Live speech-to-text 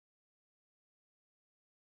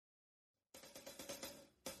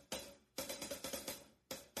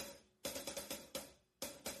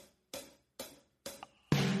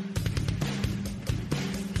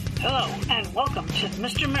Hello, and welcome to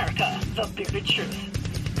Mr. America, The Bearded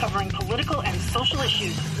Truth, covering political and social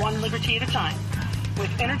issues one liberty at a time,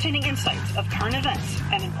 with entertaining insights of current events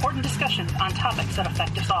and important discussions on topics that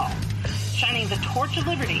affect us all, shining the torch of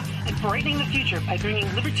liberty and brightening the future by bringing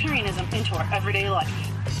libertarianism into our everyday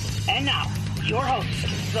life. And now, your host,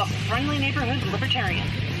 the friendly neighborhood libertarian,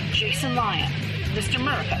 Jason Lyon, Mr.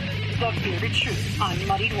 America, The Bearded Truth on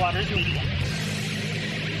Muddied Waters Media.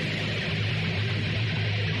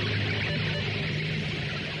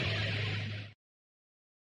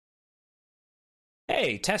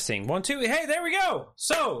 Hey, testing. 1, 2. Hey, there we go.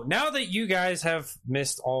 So now that you guys have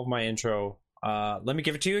missed all of my intro, let me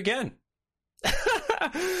give it to you again.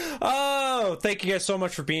 Oh, thank you guys so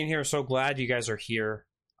much for being here. So glad you guys are here.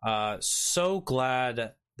 So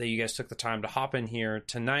glad that you guys took the time to hop in here.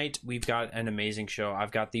 Tonight, we've got an amazing show.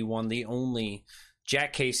 I've got the one, the only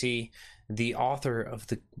Jack Casey, the author of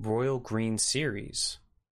the Royal Green series.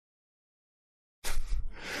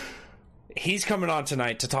 He's coming on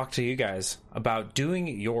tonight to talk to you guys about doing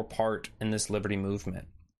your part in this liberty movement.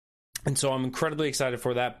 And so I'm incredibly excited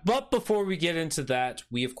for that. But before we get into that,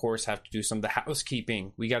 we of course have to do some of the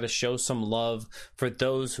housekeeping. We got to show some love for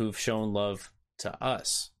those who've shown love to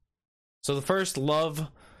us. So the first love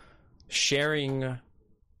sharing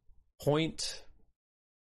point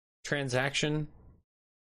transaction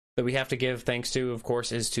that we have to give thanks to, of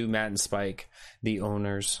course, is to Matt and Spike, the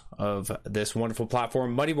owners of this wonderful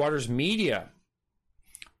platform, Muddy Waters Media.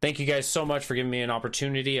 Thank you guys so much for giving me an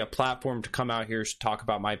opportunity, a platform to come out here to talk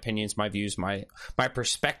about my opinions, my views, my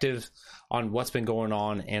perspective on what's been going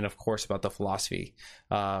on, and of course about the philosophy.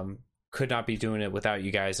 Could not be doing it without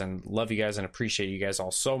you guys, and love you guys and appreciate you guys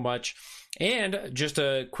all so much. And just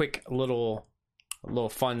a quick little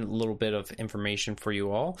fun little bit of information for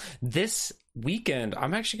you all. This weekend,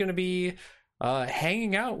 I'm actually going to be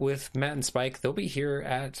hanging out with Matt and Spike. They'll be up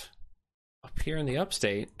here in the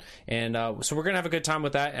upstate, and so we're gonna have a good time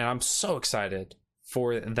with that, and I'm so excited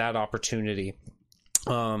for that opportunity.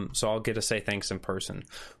 So I'll get to say thanks in person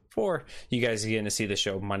for you guys getting to see the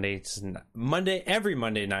show every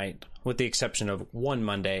Monday night, with the exception of one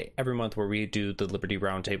Monday every month where we do the Liberty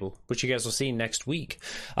Roundtable, which you guys will see next week.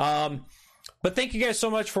 But thank you guys so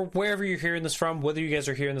much for wherever you're hearing this from, whether you guys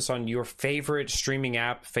are hearing this on your favorite streaming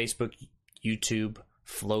app, Facebook, YouTube,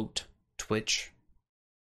 Float, Twitch,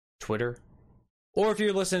 Twitter, or if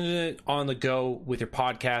you're listening to it on the go with your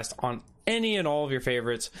podcast on any and all of your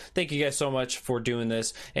favorites. Thank you guys so much for doing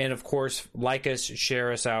this. And of course, like us,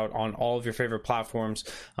 share us out on all of your favorite platforms.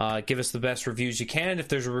 Give us the best reviews you can. If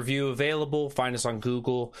there's a review available, find us on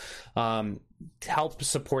Google. Help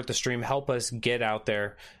support the stream. Help us get out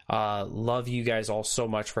there. Love you guys all so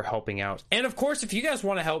much for helping out. And of course, if you guys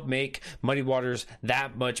want to help make Muddy Waters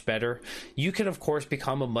that much better, you can of course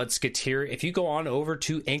become a Mudsketeer if you go on over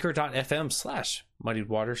to anchor.fm/Muddied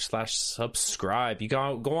Waters /subscribe. You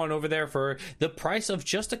go on over there for the price of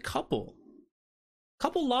just a couple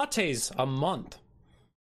lattes a month.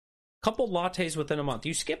 Couple lattes within a month.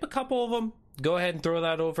 You skip a couple of them, go ahead and throw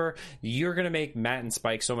that over. You're going to make Matt and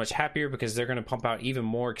Spike so much happier because they're going to pump out even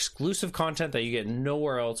more exclusive content that you get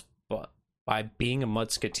nowhere else but by being a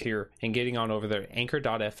Mudsketeer and getting on over there,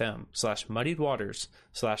 anchor.fm/Muddied Waters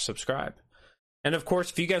 /subscribe. And of course,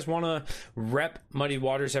 if you guys want to rep Muddied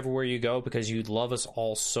Waters everywhere you go because you love us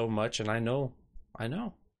all so much, and I know, I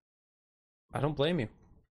don't blame you.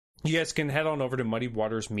 You guys can head on over to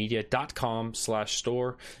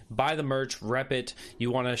muddywatersmedia.com/store, buy the merch, rep it.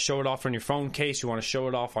 You want to show it off on your phone case, you want to show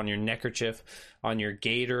it off on your neckerchief, on your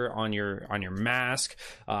gaiter, on your mask,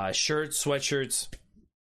 shirts, sweatshirts.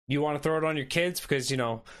 You want to throw it on your kids because, you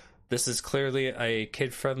know, this is clearly a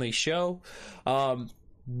kid-friendly show.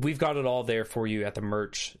 We've got it all there for you at the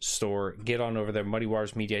merch store. Get on over there,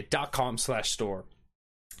 muddywatersmedia.com/store.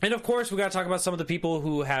 And of course, we got to talk about some of the people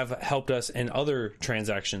who have helped us in other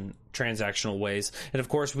transactional ways. And of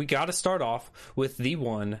course, we got to start off with the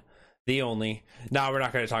one, the only. No, we're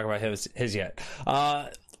not going to talk about his yet.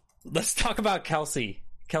 Let's talk about Kelsey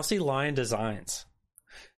Lyon Designs.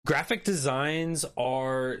 Graphic designs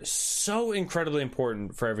are so incredibly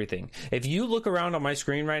important for everything. If you look around on my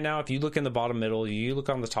screen right now, if you look in the bottom middle, you look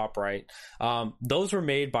on the top right, those were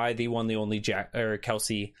made by the one, the only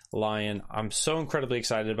Kelsey Lyon. I'm so incredibly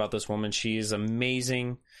excited about this woman. She is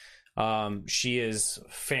amazing. She is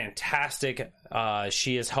fantastic.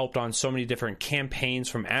 She has helped on so many different campaigns,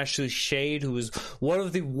 from Ashley Shade, who was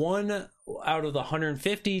one out of the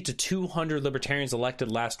 150 to 200 libertarians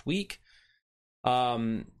elected last week.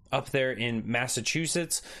 Up there in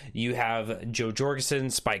Massachusetts, you have Joe Jorgensen,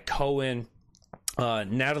 Spike Cohen,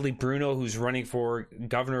 Natalie Bruno, who's running for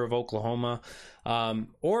governor of Oklahoma,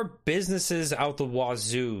 or businesses out the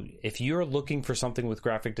wazoo. If you're looking for something with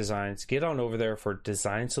graphic designs, get on over there for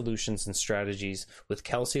design solutions and strategies with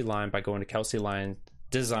Kelsey Lyon by going to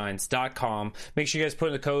KelseyLyonDesigns.com. Make sure you guys put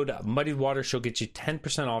in the code Muddied Water. She'll get you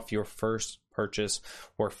 10% off your first purchase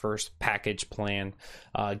or first package plan.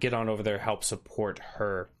 Get on over there, help support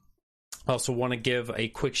her. I also want to give a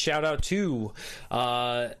quick shout out to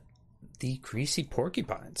the Greasy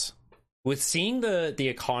Porcupines. With seeing the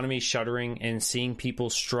economy shuttering and seeing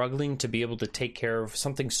people struggling to be able to take care of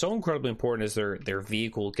something so incredibly important as their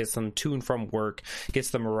vehicle, gets them to and from work,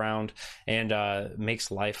 gets them around, and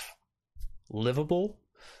makes life livable.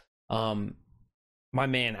 My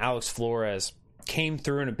man Alex Flores came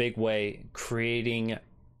through in a big way, creating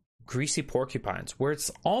Greasy Porcupines, where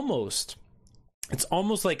it's almost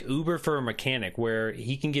like Uber for a mechanic, where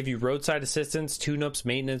he can give you roadside assistance, tune-ups,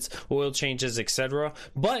 maintenance, oil changes, etc.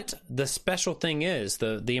 But the special thing is,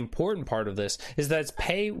 the important part of this is that it's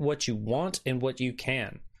pay what you want and what you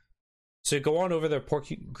can. So go on over there,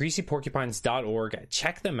 greasyporcupines.org,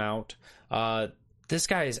 check them out. This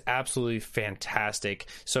guy is absolutely fantastic.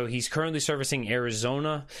 So he's currently servicing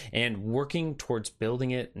Arizona and working towards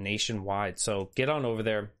building it nationwide. So get on over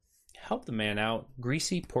there. Help the man out.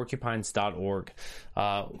 greasyporcupines.org.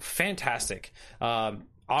 Fantastic.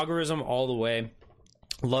 Algorithm all the way.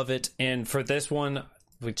 Love it. And for this one,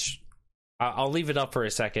 which I'll leave it up for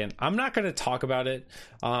a second, I'm not going to talk about it.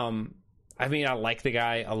 I mean, I like the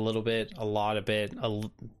guy a little bit, a lot of bit,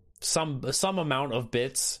 some amount of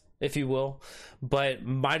bits, if you will, but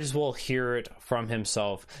might as well hear it from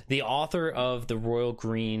himself. The author of the Royal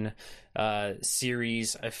Green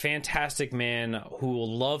series, a fantastic man who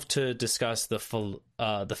will love to discuss the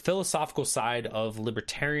philosophical side of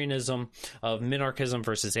libertarianism, of minarchism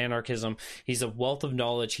versus anarchism. He's a wealth of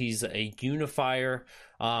knowledge. He's a unifier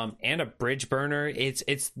and a bridge burner. It's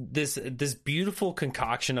this beautiful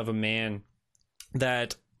concoction of a man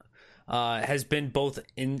that has been both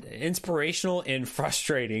inspirational and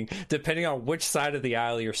frustrating, depending on which side of the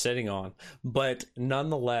aisle you're sitting on. But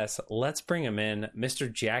nonetheless, let's bring him in,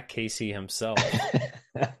 Mr. Jack Casey himself.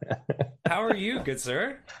 How are you, good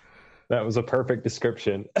sir? That was a perfect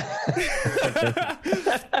description.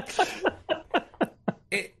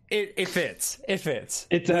 It fits. It fits.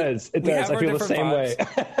 It does. It does. I feel the same way.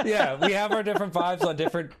 Yeah, we have our different vibes on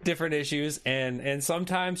different issues, and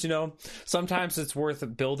sometimes, sometimes it's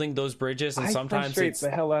worth building those bridges, and sometimes frustrate the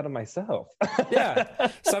hell out of myself.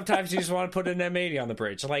 Yeah, sometimes you just want to put an M80 on the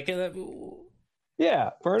bridge, like yeah,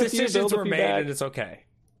 decisions were made, and it's okay.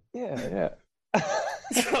 Yeah.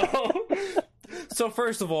 So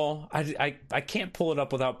first of all, I can't pull it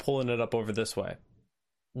up without pulling it up over this way.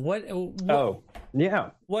 What oh,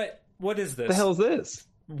 yeah. What is this? The hell is this?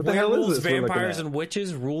 What the hell is is this? Vampires and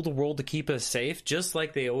witches rule the world to keep us safe, just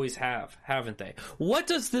like they always have, haven't they? What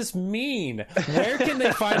does this mean? Where can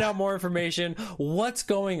they find out more information? What's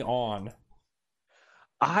going on?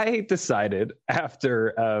 I decided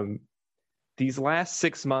after these last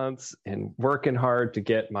 6 months and working hard to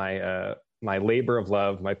get my my labor of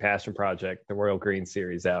love, my passion project, the Royal Green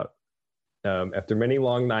series out. After many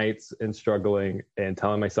long nights and struggling and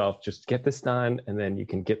telling myself, just get this done, and then you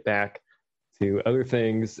can get back to other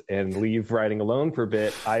things and leave writing alone for a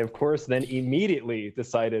bit, I, of course, then immediately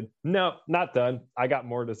decided, no, not done. I got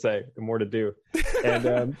more to say and more to do.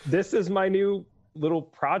 And this is my new little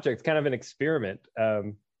project, kind of an experiment.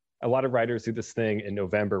 A lot of writers do this thing in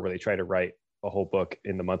November where they try to write a whole book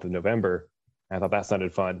in the month of November. I thought that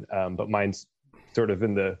sounded fun, but mine's sort of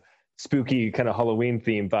in the spooky kind of Halloween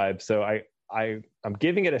theme vibe. So I'm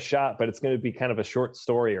giving it a shot, but it's going to be kind of a short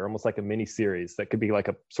story or almost like a mini series that could be like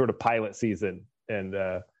a sort of pilot season. And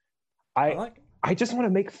I just want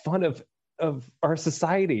to make fun of our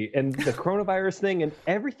society and the coronavirus thing and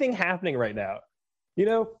everything happening right now,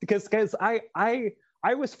 because guys, I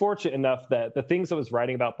was fortunate enough that the things I was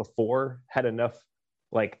writing about before had enough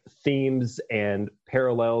like themes and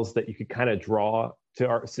parallels that you could kind of draw to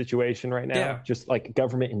our situation right now, just like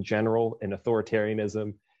government in general and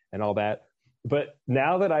authoritarianism and all that. But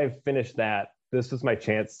now that I've finished that, this was my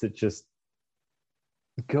chance to just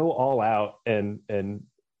go all out and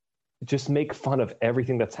just make fun of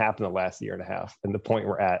everything that's happened the last year and a half and the point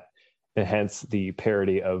we're at, and hence the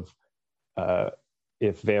parody of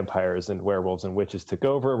if vampires and werewolves and witches took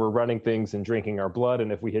over, we're running things and drinking our blood,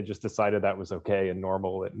 and if we had just decided that was okay and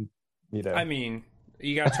normal, and I mean,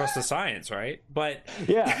 you gotta trust the science, right? But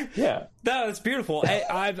yeah. No, that's beautiful.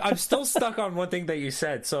 I'm still stuck on one thing that you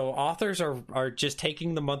said. So authors are just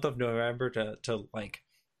taking the month of November to like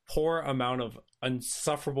poor amount of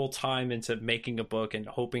insufferable time into making a book and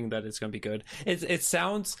hoping that it's going to be good. It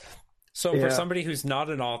sounds so for somebody who's not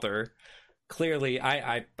an author. Clearly,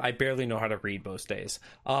 I barely know how to read most days.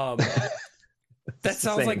 That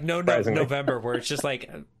sounds like November, where it's just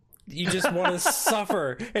like you just want to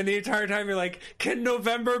suffer, and the entire time you're like, "Can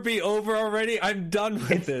November be over already? I'm done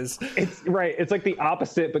with this." It's right. It's like the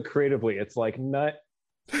opposite, but creatively. It's like nut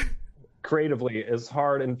creatively as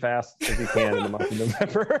hard and fast as you can in the month of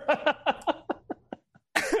November.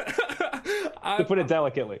 To put it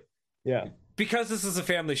delicately, yeah. Because this is a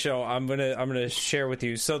family show, I'm gonna share with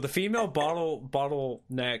you. So the female bottlenose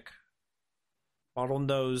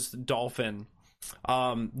dolphin,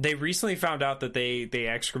 they recently found out that they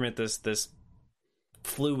excrement this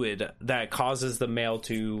fluid that causes the male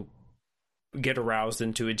to get aroused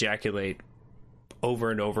and to ejaculate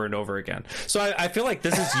over and over and over again. So I feel like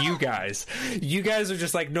this is you guys. You guys are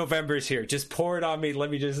just like, November's here. Just pour it on me.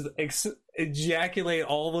 Let me just ejaculate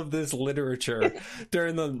all of this literature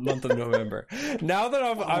during the month of November. Now that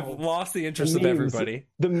I've lost the interest of everybody.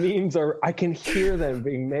 The memes are, I can hear them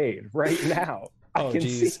being made right now. I can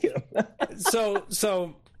see them. So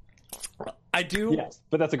I do. Yes,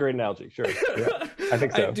 but that's a great analogy. Sure. Yeah, I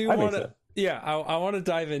think so. I want to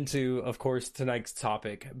dive into, of course, tonight's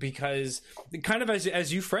topic, because kind of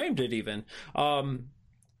as you framed it, even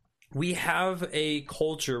we have a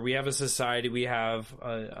culture, we have a society, we have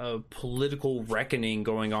a political reckoning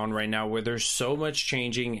going on right now where there's so much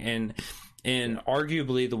changing, and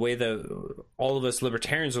arguably the way that all of us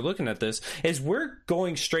libertarians are looking at this is we're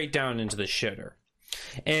going straight down into the shitter.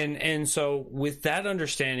 And so with that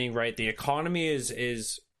understanding, right, the economy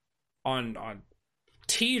is on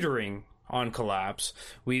teetering on collapse.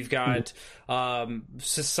 We've got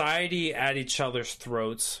society at each other's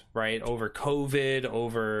throats, right, over COVID,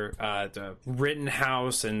 over the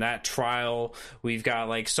Rittenhouse and that trial. We've got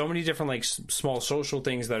like so many different like small social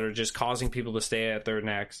things that are just causing people to stay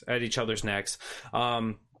at each other's necks.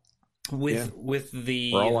 With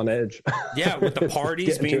the, we're all on edge. With the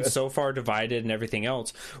parties being so far divided and everything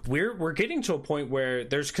else, we're getting to a point where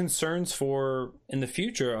there's concerns for in the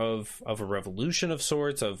future of a revolution of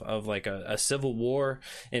sorts, of like a civil war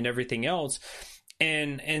and everything else.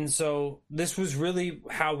 And so this was really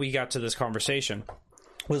how we got to this conversation,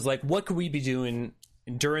 was like, what could we be doing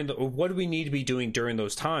what do we need to be doing during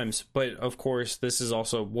those times? But of course, this is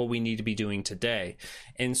also what we need to be doing today.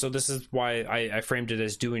 And so this is why I framed it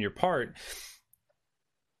as doing your part.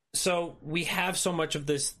 So we have so much of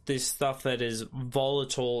this stuff that is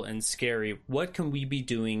volatile and scary. What can we be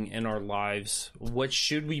doing in our lives? What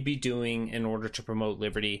should we be doing in order to promote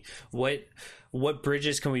liberty? What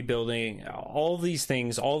bridges can we be building? All these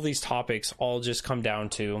things, all these topics all just come down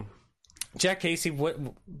to, Jack Casey,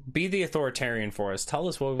 be the authoritarian for us. Tell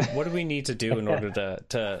us what do we need to do in order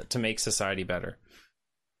to make society better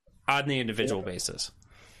on the individual basis.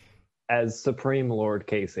 As Supreme Lord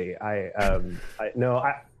Casey, I know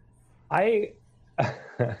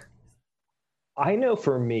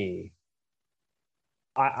for me,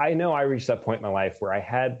 I know I reached that point in my life where I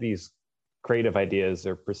had these creative ideas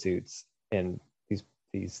or pursuits and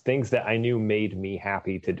these things that I knew made me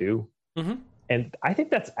happy to do. Mm-hmm. And I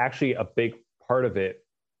think that's actually a big part of it.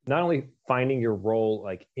 Not only finding your role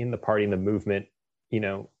like in the party, in the movement,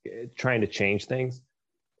 trying to change things,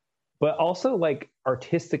 but also like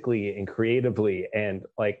artistically and creatively, and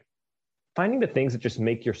like finding the things that just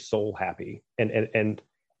make your soul happy, and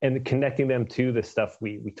connecting them to the stuff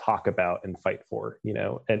we talk about and fight for,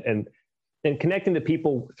 and connecting to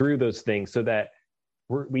people through those things, so that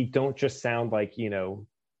we don't just sound like, a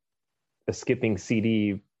skipping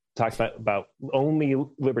CD talks about only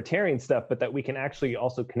libertarian stuff, but that we can actually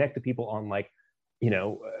also connect to people on like,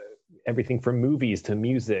 everything from movies to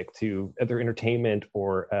music to other entertainment,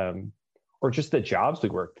 or just the jobs we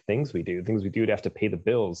work, things we do to have to pay the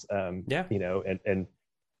bills. And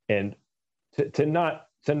to not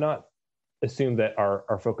assume that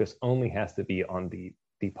our focus only has to be on the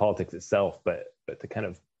politics itself, but to kind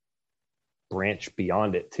of branch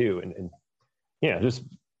beyond it too. And just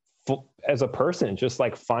as a person, just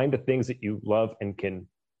like find the things that you love and can,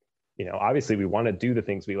 obviously we want to do the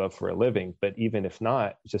things we love for a living, but even if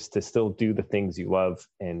not, just to still do the things you love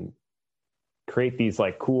and create these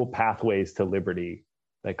like cool pathways to liberty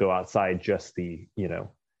that go outside just the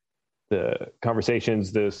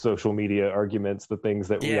conversations, the social media arguments, the things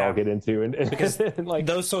that we all get into, and because and like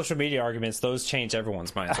those social media arguments, those change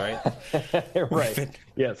everyone's minds, right? Right.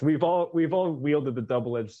 Yes, we've all wielded the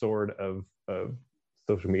double-edged sword of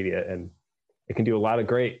social media, and it can do a lot of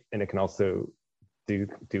great, and it can also do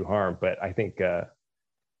harm. But I think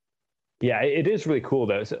it is really cool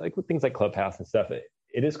though. So like with things like Clubhouse and stuff,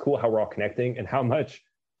 it is cool how we're all connecting and how much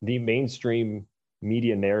the mainstream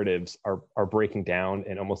media narratives are breaking down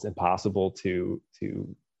and almost impossible to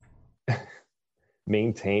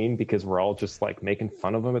maintain because we're all just like making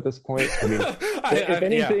fun of them at this point. I mean, if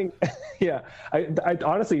anything, yeah. I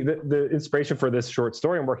honestly, the inspiration for this short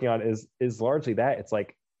story I'm working on is largely that. It's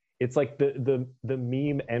like the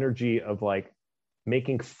meme energy of like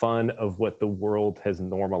making fun of what the world has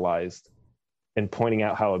normalized and pointing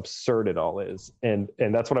out how absurd it all is. And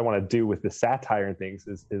that's what I want to do with the satire and things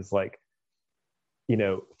is like, you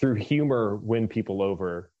know, through humor, win people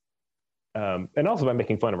over. And also by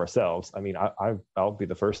making fun of ourselves. I mean, I'll be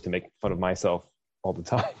the first to make fun of myself all the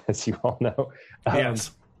time, as you all know.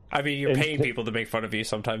 Yes. I mean, you're paying people to make fun of you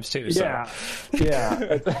sometimes too. So.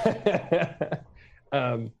 Yeah.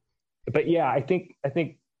 But yeah, I think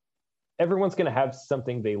everyone's going to have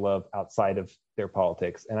something they love outside of their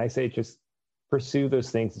politics. And I say, just pursue those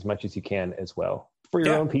things as much as you can as well for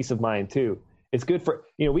your own peace of mind too. It's good for,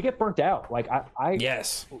 you know, we get burnt out. Like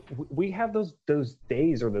yes, we have those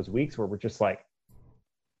days or those weeks where we're just like,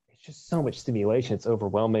 it's just so much stimulation. It's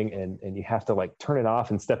overwhelming. And you have to like turn it off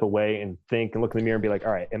and step away and think and look in the mirror and be like,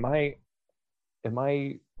 all right, am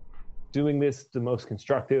I doing this the most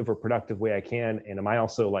constructive or productive way I can? And am I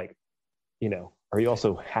also like, you know, are you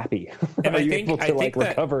also happy? And are you able to like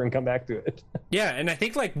recover and come back to it? Yeah. And I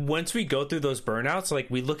think like once we go through those burnouts, like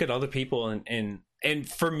we look at other people and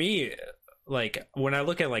for me, like when I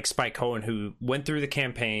look at like Spike Cohen, who went through the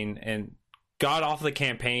campaign and got off the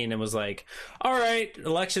campaign and was like, all right,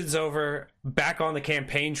 election's over, back on the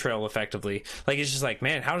campaign trail effectively. Like, it's just like,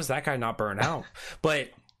 man, how does that guy not burn out? But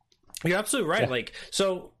you're absolutely right. Yeah. Like,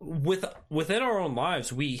 so within our own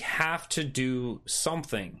lives, we have to do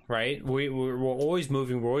something, right? We're always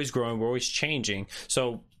moving, we're always growing, we're always changing.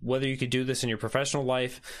 So whether you could do this in your professional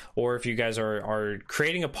life, or if you guys are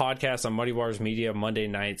creating a podcast on Muddy Waters Media Monday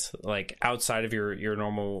nights, like outside of your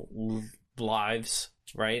normal lives,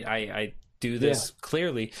 right? I do this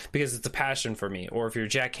clearly because it's a passion for me. Or if you're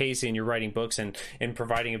Jack Casey and you're writing books and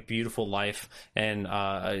providing a beautiful life and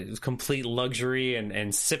a complete luxury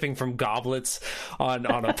and sipping from goblets on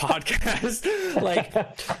a podcast, like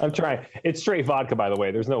I'm trying. It's straight vodka, by the way.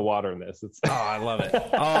 There's no water in this. I love it.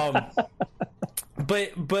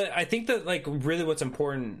 But I think that like really what's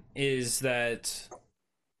important is that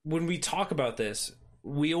when we talk about this,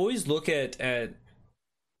 we always look at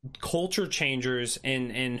culture changers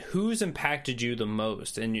and who's impacted you the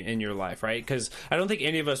most in your life, right? Because I don't think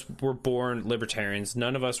any of us were born libertarians.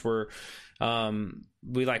 None of us were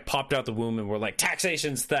we like popped out the womb and we're like,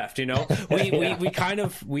 taxation's theft, you know.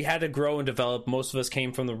 We had to grow and develop. Most of us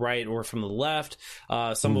came from the right or from the left.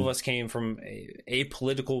 Some of us came from a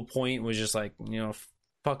political point, was just like, you know,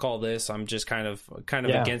 fuck all this, I'm just kind of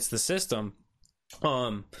against the system.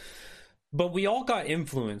 But we all got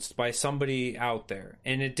influenced by somebody out there,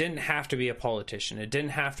 and it didn't have to be a politician. It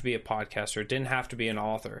didn't have to be a podcaster. It didn't have to be an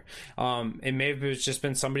author. It may have just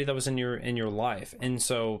been somebody that was in your life. And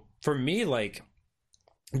so for me, like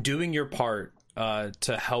doing your part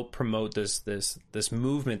to help promote this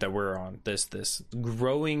movement that we're on, this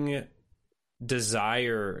growing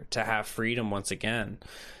desire to have freedom once again,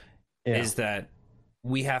 is that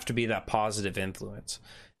we have to be that positive influence.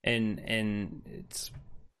 And it's,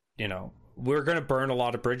 you know, we're going to burn a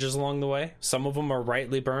lot of bridges along the way. Some of them are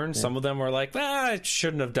rightly burned. Some of them are like, I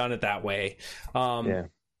shouldn't have done it that way. But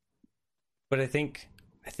I think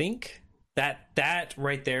that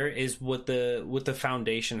right there is what the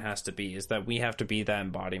foundation has to be, is that we have to be that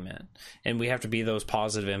embodiment and we have to be those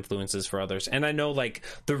positive influences for others. And I know like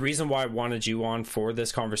the reason why I wanted you on for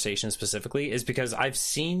this conversation specifically is because I've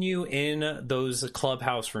seen you in those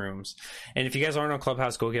Clubhouse rooms. And if you guys aren't on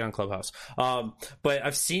Clubhouse, go get on Clubhouse. But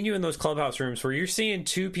I've seen you in those Clubhouse rooms where you're seeing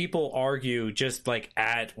two people argue just like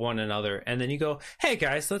at one another. And then you go, hey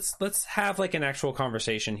guys, let's have like an actual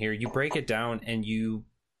conversation here. You break it down and you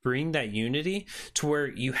bring that unity to where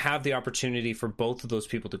you have the opportunity for both of those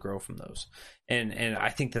people to grow from those. And I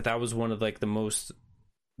think that was one of like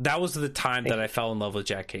that was the time that I fell in love with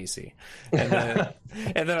Jack Casey. And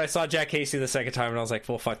then I saw Jack Casey the second time and I was like,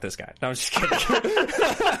 well, fuck this guy. No, I'm just kidding.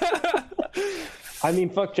 I mean,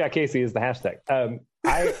 fuck Jack Casey is the hashtag.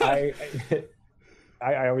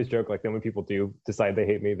 I always joke like then when people do decide they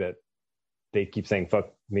hate me, that they keep saying fuck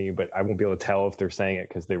me, but I won't be able to tell if they're saying it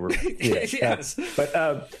because they were yes.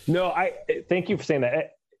 No, I thank you for saying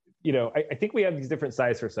that. You know, I think we have these different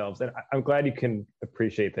sides for ourselves, and I'm glad you can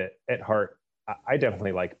appreciate that. At heart, I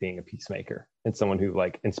definitely like being a peacemaker and someone who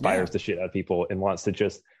like inspires the shit out of people and wants to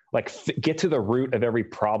just like get to the root of every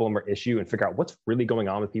problem or issue and figure out what's really going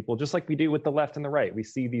on with people, just like we do with the left and the right. We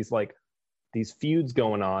see these feuds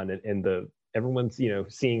going on in the everyone's,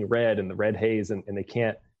 seeing red and the red haze, and they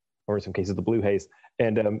can't, or in some cases the blue haze,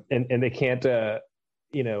 and they can't,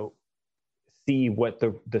 see what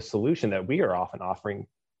the solution that we are often offering.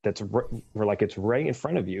 We're like, it's right in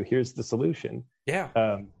front of you. Here's the solution.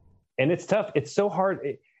 Yeah. And it's tough. It's so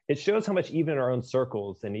hard. It shows how much, even in our own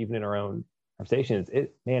circles and even in our own conversations,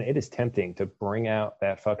 it is tempting to bring out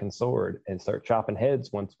that fucking sword and start chopping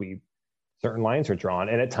heads once certain lines are drawn.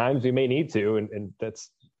 And at times we may need to, and that's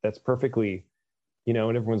perfectly, and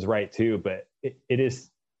everyone's right too. But it is,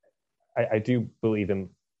 I do believe in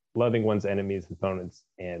loving one's enemies and opponents,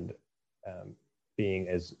 and being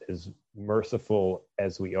as merciful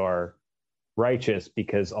as we are righteous,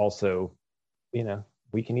 because also,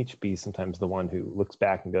 we can each be sometimes the one who looks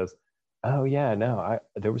back and goes, oh yeah, no,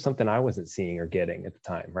 there was something I wasn't seeing or getting at the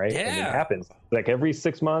time, right? Yeah. And it happens. Like every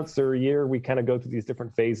 6 months or a year, we kind of go through these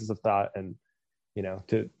different phases of thought, and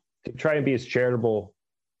to try and be as charitable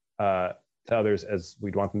to others as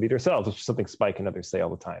we'd want them to be to ourselves, which is something Spike and others say all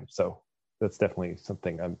the time. So that's definitely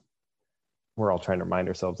something we're all trying to remind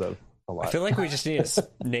ourselves of a lot. I feel like we just need to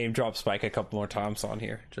name drop Spike a couple more times on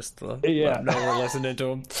here, just to let him know we're listening to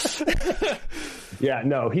him. Yeah,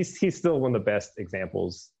 no, he's still one of the best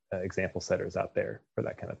example setters out there for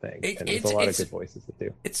that kind of thing. And there's a lot of good voices that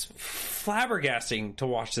do. It's flabbergasting to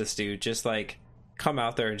watch this dude just like come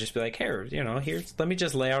out there and just be like, here, let me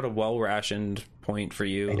just lay out a well-rationed point for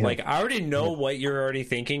you. Like, I already know what you're already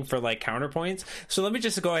thinking for like counterpoints, so let me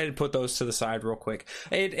just go ahead and put those to the side real quick.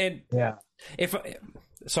 And yeah,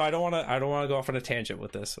 so I don't want to go off on a tangent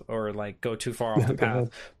with this or like go too far off the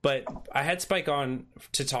path, but I had Spike on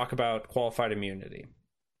to talk about qualified immunity.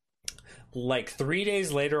 Like 3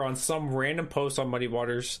 days later, on some random post on Muddy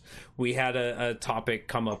Waters, we had a topic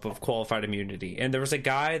come up of qualified immunity, and there was a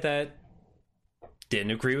guy that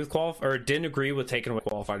didn't agree with taking away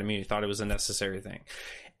qualified immunity, thought it was a necessary thing.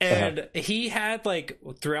 And he had, like,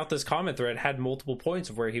 throughout this comment thread, had multiple points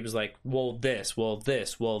of where he was like, well, this.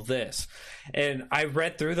 And I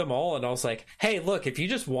read through them all, and I was like, hey, look, if you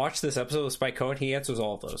just watch this episode of Spike Cohen, he answers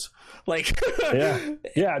all of those. Like,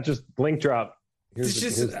 yeah, just link drop. Here's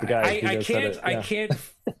the guy. I can't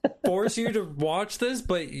force you to watch this,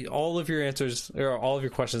 but all of your answers, or all of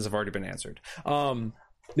your questions have already been answered.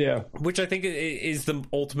 Yeah, which I think is the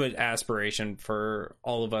ultimate aspiration for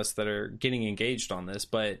all of us that are getting engaged on this.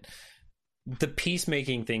 But the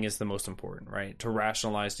peacemaking thing is the most important, right? To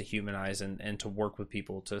rationalize, to humanize, and to work with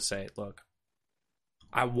people to say, look,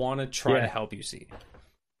 I want to try to help you see.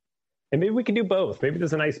 And maybe we can do both. Maybe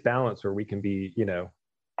there's a nice balance where we can be,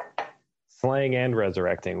 slaying and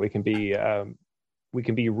resurrecting. We can be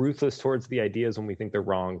ruthless towards the ideas when we think they're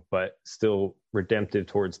wrong, but still redemptive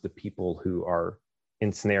towards the people who are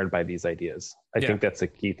ensnared by these ideas. I think that's a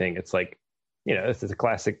key thing. It's like, this is a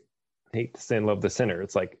classic hate the sin, love the sinner.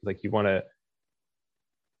 It's like you want to,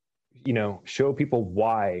 show people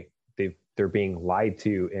why they're being lied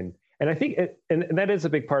to. And I think, and that is a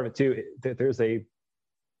big part of it too. There's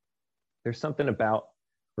something about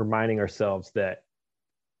reminding ourselves that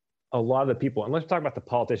a lot of the people, and let's talk about the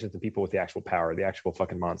politicians and people with the actual power, the actual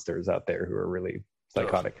fucking monsters out there who are really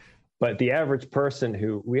psychotic, but the average person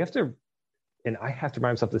who we have to, and I have to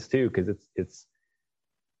remind myself this too, because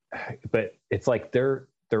but it's like they're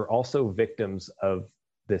also victims of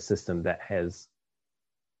this system that has,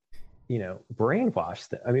 brainwashed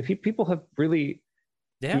them. I mean, people have really,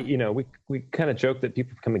 we kind of joke that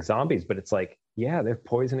people are becoming zombies, but it's like, they're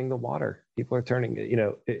poisoning the water. People are turning,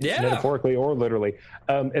 metaphorically or literally,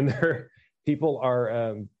 and people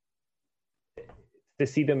are to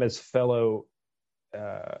see them as fellow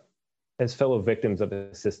victims of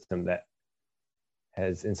a system that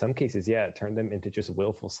has, in some cases, turned them into just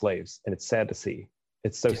willful slaves. And it's sad to see.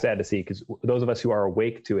 It's so sad to see, because those of us who are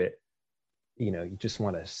awake to it, you just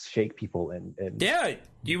want to shake people and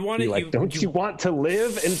you want to like, don't you want to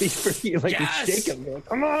live and be free? Like, you shake them, like,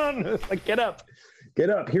 come on, like, get up,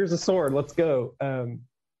 here's a sword, let's go. So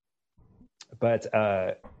but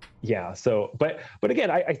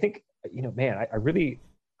again, I think, man,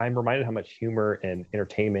 I'm reminded how much humor and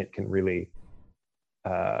entertainment can really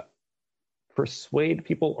persuade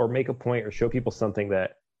people or make a point or show people something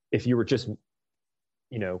that if you were just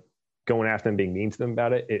going after them, being mean to them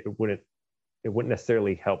about it, it wouldn't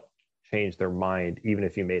necessarily help change their mind, even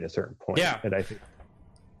if you made a certain point. And I think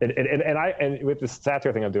and with this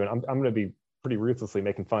satire thing I'm doing, I'm going to be pretty ruthlessly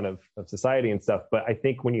making fun of society and stuff, but I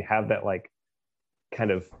think when you have that, like,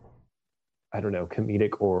 kind of, I don't know,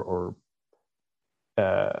 comedic or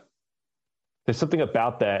there's something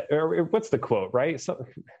about that, or what's the quote, right? So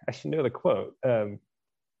I should know the quote. If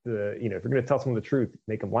you're going to tell someone the truth,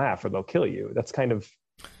 make them laugh or they'll kill you. That's kind of,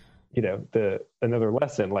 another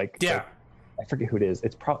lesson. Like, I forget who it is.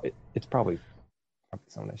 It's probably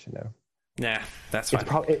someone I should know. Nah, that's fine. It's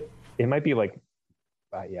probably it might be like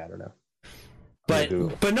yeah, I don't know. But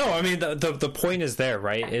no, I mean the point is there,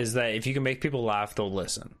 right? Is that if you can make people laugh, they'll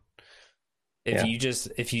listen. If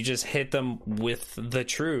you just hit them with the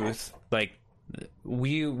truth, like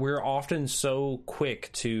we're often so quick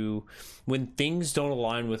to, when things don't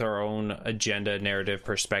align with our own agenda, narrative,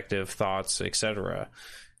 perspective, thoughts, etc.,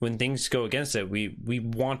 when things go against it, we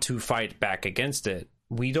want to fight back against it.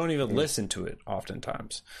 We don't even listen to it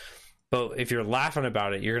oftentimes. But if you're laughing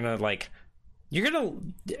about it,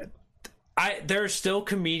 there are still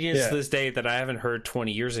comedians to this day that I haven't heard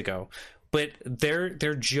 20 years ago, but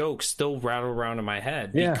their jokes still rattle around in my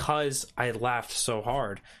head because I laughed so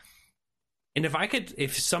hard. And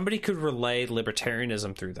if somebody could relay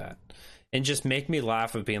libertarianism through that and just make me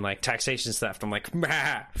laugh of being like taxation theft, I'm like,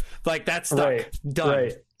 bah! Like that's stuck, done.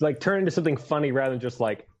 Right. Like turn into something funny rather than just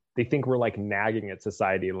like they think we're like nagging at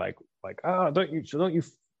society, like oh, don't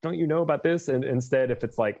you know about this? And instead, if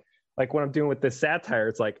it's like what I'm doing with this satire,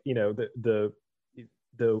 it's like, you know, the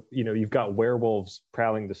you know, you've got werewolves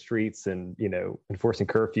prowling the streets and, you know, enforcing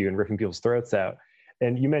curfew and ripping people's throats out.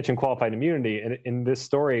 And you mentioned qualified immunity, and in this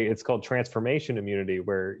story, it's called transformation immunity,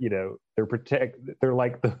 where, you know, they're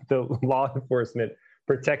like the law enforcement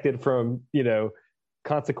protected from, you know,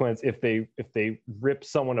 consequence if they rip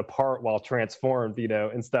someone apart while transformed, you know,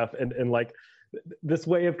 and stuff. And like this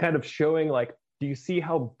way of kind of showing, like, do you see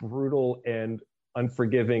how brutal and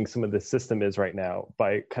unforgiving some of the system is right now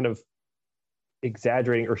by kind of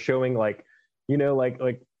exaggerating or showing, like, you know, like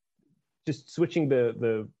just switching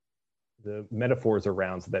the metaphors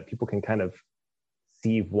around so that people can kind of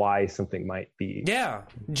see why something might be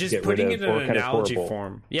just putting it in an analogy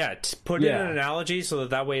form. Put it in an analogy so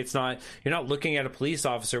that way it's not, you're not looking at a police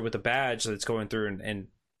officer with a badge that's going through and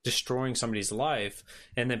destroying somebody's life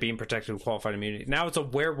and then being protected with qualified immunity. Now it's a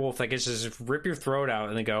werewolf that gets to just rip your throat out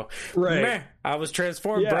and then go, meh, I was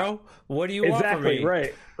transformed, bro. What do you want from me?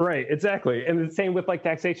 Right, exactly. And the same with like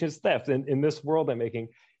taxation is theft. And in this world, I'm making,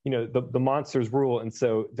 you know, the monsters rule, and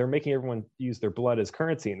so they're making everyone use their blood as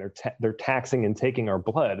currency, and they're taxing and taking our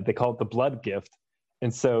blood. They call it the blood gift.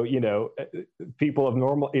 And so, you know, people of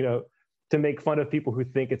normal, you know, to make fun of people who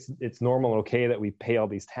think it's normal and okay that we pay all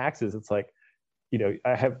these taxes, it's like, you know,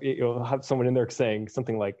 you'll have someone in there saying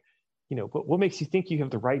something like, you know, what makes you think you have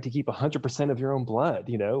the right to keep 100% of your own blood?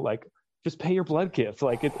 You know, like, just pay your blood gift.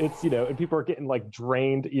 Like it's, you know, and people are getting like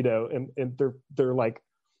drained, you know, and they're like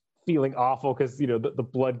feeling awful because, you know, the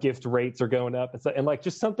blood gift rates are going up. And like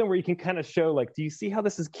just something where you can kind of show, like, do you see how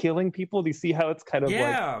this is killing people? Do you see how it's kind of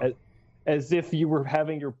like as if you were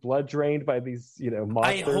having your blood drained by these, you know,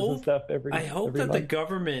 monsters and stuff I hope that month. The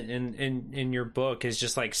government in your book is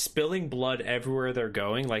just like spilling blood everywhere they're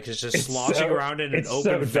going, like it's just sloshing around in an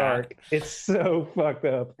open vat. Dark. It's so fucked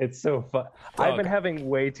up. It's so fun. I've been having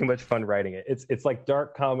way too much fun writing it. It's like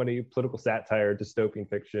dark comedy, political satire, dystopian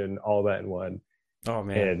fiction, all that in one. Oh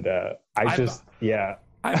man. And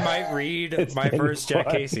I might read my first Jack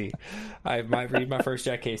Casey. I might read my first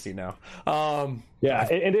Jack Casey now. And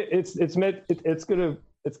it's meant, it's gonna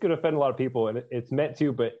offend a lot of people, and it's meant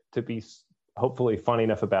to, but to be hopefully funny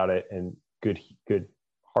enough about it and good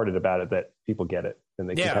hearted about it that people get it and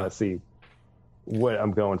they can kind of see what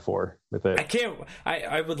I'm going for with it.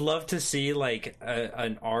 I would love to see like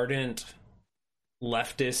an ardent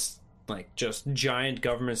leftist, like just giant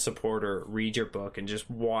government supporter, read your book and just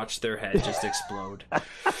watch their head just explode.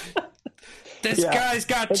 This guy's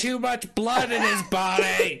got too much blood in his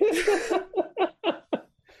body.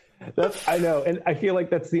 I know, and I feel like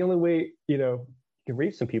that's the only way, you know, you can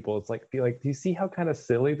reach some people. It's like, do you see how kind of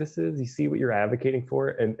silly this is? You see what you're advocating for?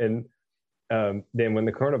 And then when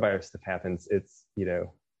the coronavirus stuff happens, it's, you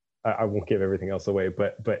know, I won't give everything else away,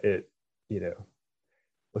 but it, you know,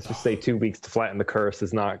 let's just say 2 weeks to flatten the curse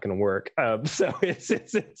is not going to work. So it's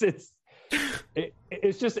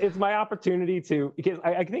my opportunity to, because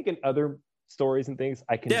I think in other stories and things,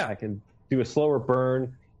 I can do a slower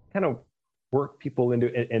burn, kind of work people into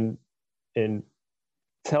it and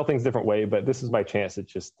tell things a different way. But this is my chance to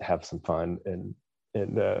just have some fun and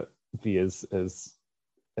be as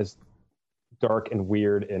dark and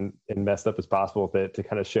weird and messed up as possible with it, to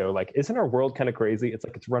kind of show, like, isn't our world kind of crazy? It's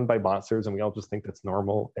like it's run by monsters and we all just think that's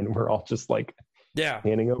normal, and we're all just like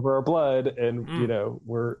handing over our blood, and you know,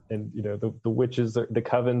 the witches are, the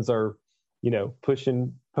covens are, you know,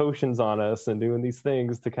 pushing potions on us and doing these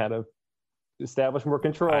things to kind of establish more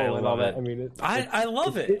control and all that. I mean, I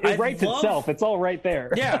love it. It writes itself. It's all right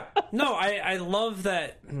there. No, I love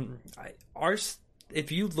that.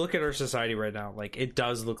 if you look at our society right now, like, it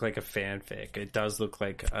does look like a fanfic. It does look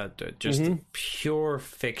like just pure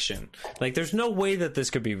fiction. Like, there's no way that this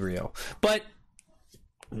could be real. But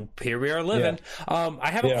here we are living. I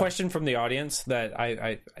have a question from the audience that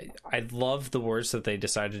I love the words that they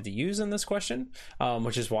decided to use in this question,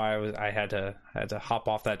 which is why I had to hop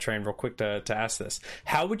off that train real quick to ask this.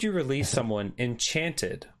 How would you release someone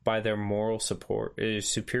enchanted by their moral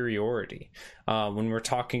superiority? When we're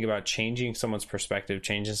talking about changing someone's perspective,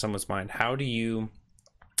 changing someone's mind, how do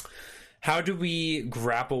we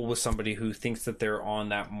grapple with somebody who thinks that they're on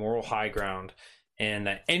that moral high ground, and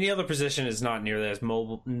that any other position is not nearly as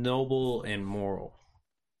noble and moral?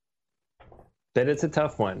 That it's a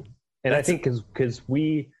tough one. And I think because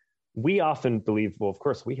we often believe, well, of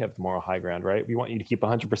course, we have the moral high ground, right? We want you to keep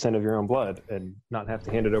 100% of your own blood and not have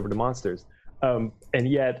to hand it over to monsters. And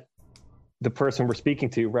yet the person we're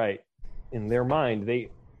speaking to, right, in their mind,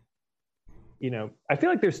 they, I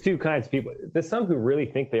feel like there's two kinds of people. There's some who really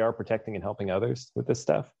think they are protecting and helping others with this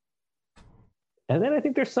stuff. And then I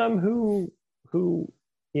think there's some who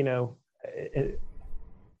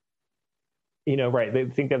right, they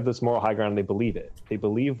think they have this moral high ground and they believe it. They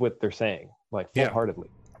believe what they're saying, like, full-heartedly.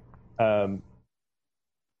 And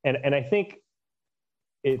I think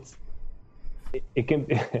it can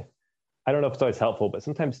I don't know if it's always helpful, but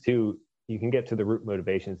sometimes too you can get to the root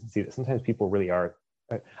motivations and see that sometimes people really are,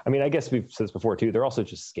 I mean, I guess we've said this before too, they're also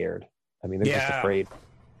just scared. I mean, they're just afraid.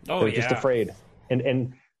 They're just afraid.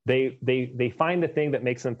 And they find the thing that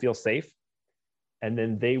makes them feel safe, and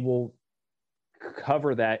then they will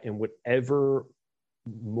cover that in whatever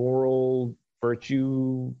moral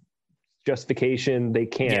virtue justification they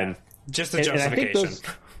can. Yeah, just a justification.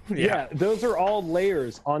 And I think those are all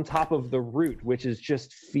layers on top of the root, which is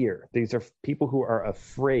just fear. These are people who are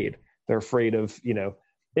afraid. They're afraid of,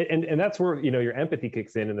 and that's where, your empathy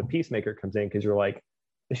kicks in and the peacemaker comes in, because you're like,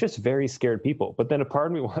 it's just very scared people. But then a part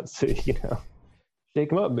of me wants to, shake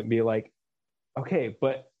them up and be like, okay,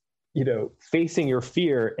 but facing your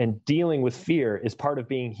fear and dealing with fear is part of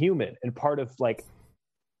being human and part of like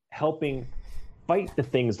helping fight the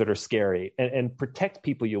things that are scary and protect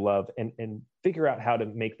people you love and figure out how to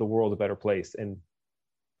make the world a better place. And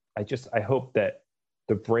I hope that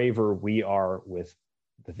the braver we are with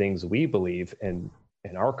the things we believe and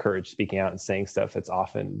our courage speaking out and saying stuff that's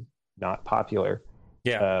often not popular,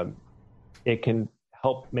 it can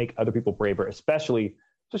help make other people braver, especially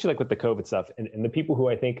like with the COVID stuff and the people who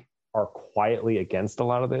I think are quietly against a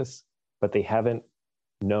lot of this, but they haven't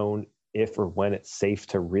known if or when it's safe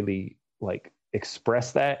to really like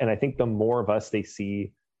express that. And I think the more of us they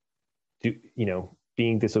see,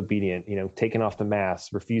 being disobedient, taking off the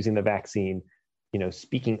mask, refusing the vaccine,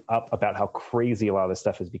 speaking up about how crazy a lot of this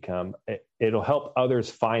stuff has become, it'll help others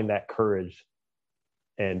find that courage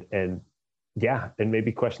and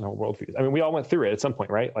maybe question the whole worldview. I mean, we all went through it at some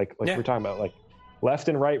point, right? Like we're talking about, like, left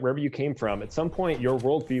and right, wherever you came from, at some point your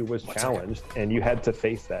worldview was challenged and you had to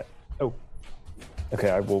face that. Oh,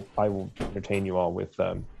 okay. I will entertain you all with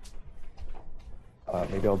maybe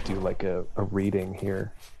I'll do like a reading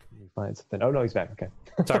here. Find something. Oh no, he's back. Okay.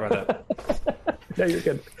 Sorry about that. Yeah, you're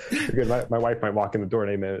good. You're good. My wife might walk in the door in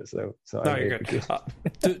any minute, so no, you're good.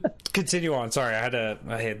 Continue on. Sorry,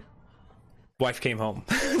 I had wife came home,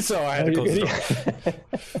 so I had to close the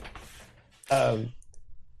door.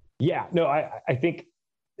 I think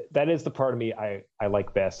that is the part of me I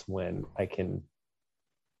like best, when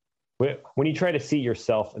you try to see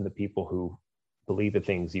yourself in the people who believe the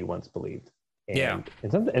things you once believed. And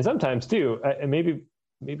sometimes too, and maybe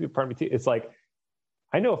part of me too, it's like,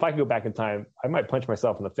 I know if I could go back in time, I might punch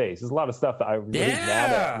myself in the face. There's a lot of stuff that I'm really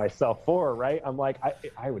mad at myself for, right? I'm like,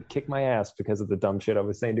 I would kick my ass because of the dumb shit I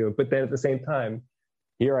was saying to him. But then at the same time,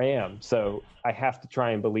 here I am. So I have to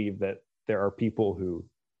try and believe that there are people who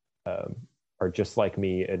are just like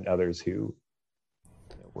me and others who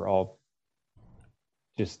we're all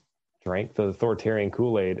just drank the authoritarian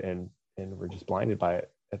Kool-Aid and we're just blinded by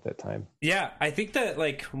it at that time. Yeah, I think that,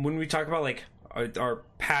 like, when we talk about like our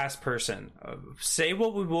past person, say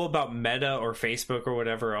what we will about Meta or Facebook or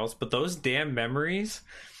whatever else, but those damn memories,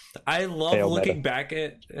 I love looking back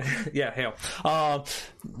at hail.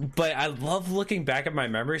 But I love looking back at my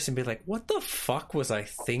memories and be like, what the fuck was I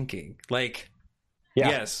thinking? Like,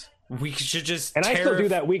 yes, we should just I still do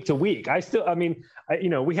that week to week.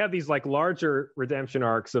 We have these like larger redemption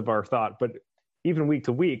arcs of our thought, but even week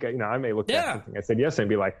to week, I may look at something I said yesterday and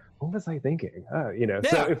be like, what was I thinking?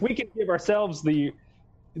 So if we can give ourselves the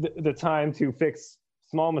time to fix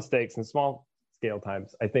small mistakes and small scale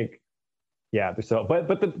times, I think, there's so.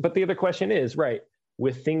 But the other question is, right,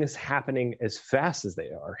 with things happening as fast as they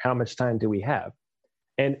are, how much time do we have?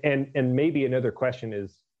 And maybe another question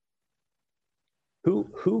is,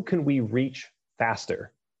 who can we reach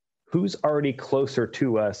faster? Who's already closer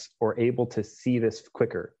to us or able to see this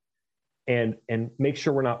quicker? And make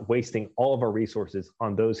sure we're not wasting all of our resources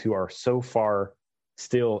on those who are so far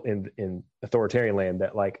still in authoritarian land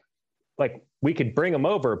that like we could bring them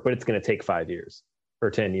over, but it's going to take 5 years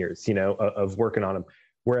or 10 years, of working on them.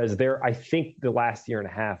 Whereas I think the last year and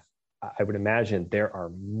a half, I would imagine there are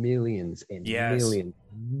millions and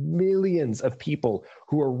millions of people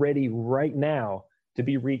who are ready right now to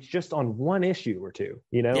be reached just on one issue or two,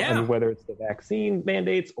 I mean, whether it's the vaccine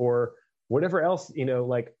mandates or whatever else,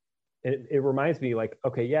 it reminds me like,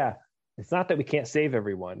 okay, yeah, it's not that we can't save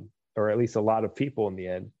everyone or at least a lot of people in the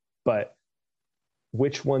end, but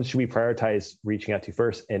which ones should we prioritize reaching out to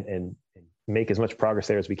first and make as much progress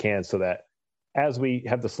there as we can so that as we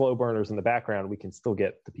have the slow burners in the background, we can still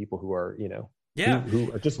get the people who are,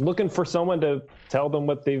 who are just looking for someone to tell them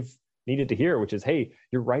what they've needed to hear, which is, hey,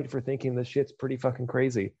 you're right for thinking this shit's pretty fucking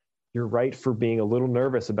crazy. You're right for being a little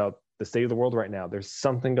nervous about the state of the world right now. There's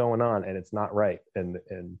something going on and it's not right. And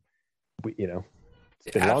we,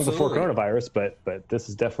 it's been long before coronavirus, but this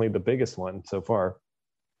is definitely the biggest one so far.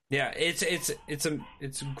 Yeah, it's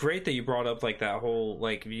great that you brought up like that whole,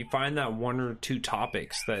 like, if you find that one or two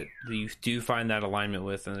topics that you do find that alignment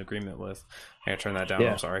with and agreement with. I gotta turn that down.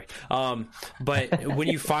 Yeah. I'm sorry. But when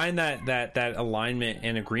you find that alignment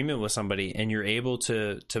and agreement with somebody, and you're able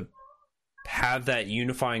to have that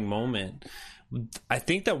unifying moment, I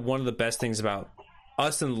think that one of the best things about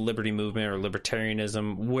us in the liberty movement or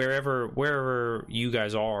libertarianism, wherever you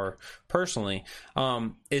guys are personally,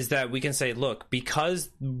 is that we can say, look, because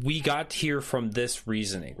we got here from this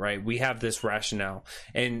reasoning, right? We have this rationale,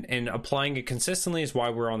 and applying it consistently is why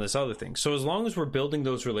we're on this other thing. So as long as we're building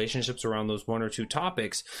those relationships around those one or two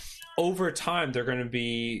topics, over time, we're going to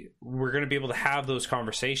be able to have those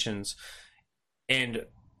conversations and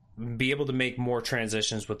be able to make more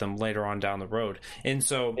transitions with them later on down the road. And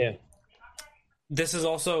so, yeah. This is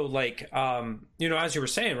also like, as you were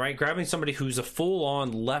saying, right? Grabbing somebody who's a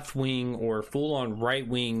full-on left-wing or full-on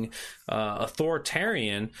right-wing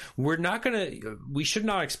authoritarian, we should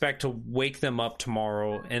not expect to wake them up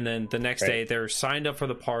tomorrow and then the next day they're signed up for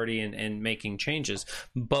the party and making changes.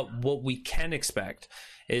 But what we can expect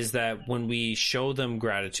is that when we show them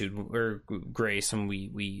gratitude or grace, and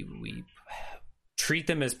we treat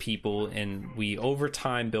them as people, and we over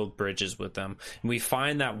time build bridges with them, and we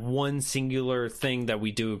find that one singular thing that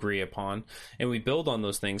we do agree upon, and we build on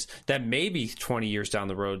those things, that maybe 20 years down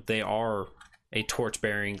the road they are a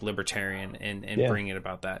torch-bearing libertarian and bring it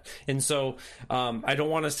about that. And so I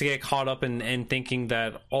don't want us to get caught up in thinking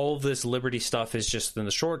that all of this liberty stuff is just in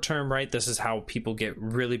the short term, right? This is how people get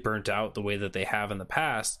really burnt out the way that they have in the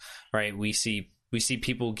past, right? We see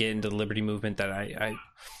people get into the liberty movement that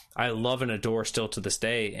I love and adore still to this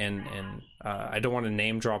day, and I don't want to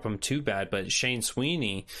name drop him too bad, but Shane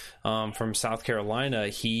Sweeney from South Carolina,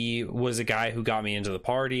 he was a guy who got me into the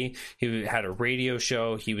party. He had a radio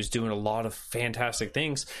show. He was doing a lot of fantastic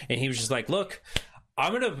things, and he was just like, "Look,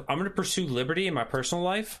 I'm gonna pursue liberty in my personal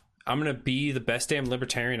life. I'm gonna be the best damn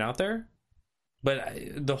libertarian out there, but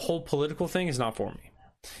the whole political thing is not for me."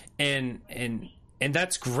 And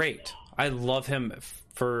that's great. I love him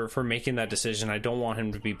for making that decision. I don't want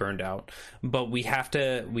him to be burned out, but we have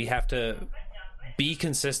to be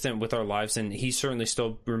consistent with our lives, and he's certainly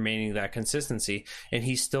still remaining that consistency, and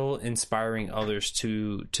he's still inspiring others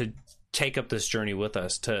to take up this journey with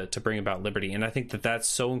us to bring about liberty. And I think that that's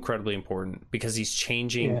so incredibly important, because he's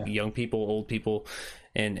changing young people, old people,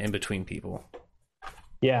 and in between people.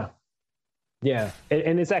 Yeah,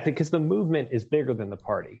 and exactly, because the movement is bigger than the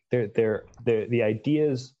party. The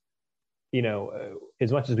ideas,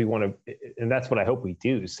 as much as we want to, and that's what I hope we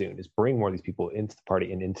do soon, is bring more of these people into the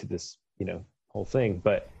party and into this, whole thing.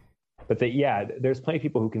 But there's plenty of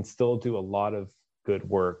people who can still do a lot of good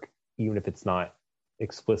work, even if it's not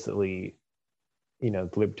explicitly, the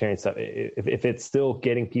libertarian stuff. If it's still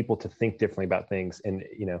getting people to think differently about things, and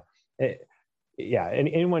and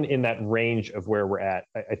anyone in that range of where we're at,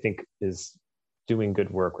 I think is doing good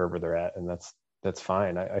work wherever they're at, and that's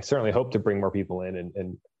fine. I certainly hope to bring more people in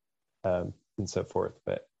and so forth.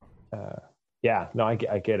 But I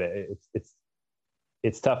get it.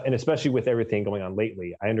 It's tough, and especially with everything going on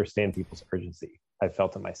lately, I understand people's urgency. I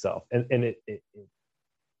felt it myself, and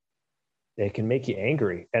it can make you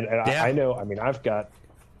angry. And I know. I mean, I've got.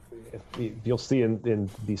 You'll see in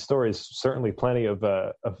these stories certainly plenty of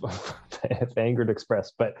anger to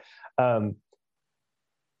express, but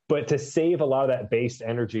to save a lot of that based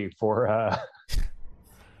energy for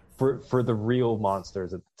for the real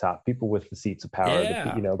monsters at the top, people with the seats of power,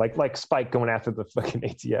 Yeah. like Spike going after the fucking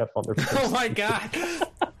ATF on their Oh my God.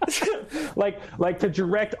 like to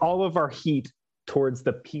direct all of our heat towards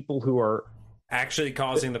the people who are Actually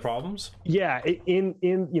causing the problems. in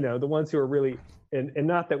the ones who are really, and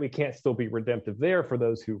not that we can't still be redemptive there for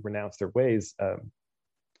those who renounce their ways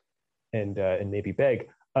and maybe beg,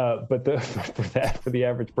 but for the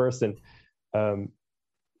average person,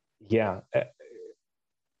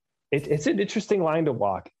 it's an interesting line to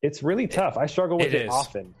walk. It's really tough. I struggle with it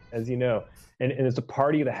often, as you know, and it's a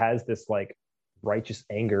party that has this like righteous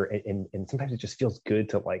anger, and sometimes it just feels good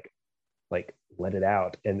to like let it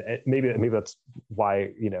out, and maybe that's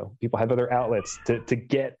why people have other outlets to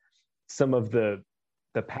get some of the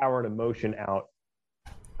power and emotion out.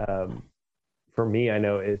 For me, I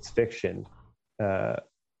know it's fiction.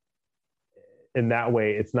 In that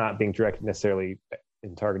way, it's not being directed necessarily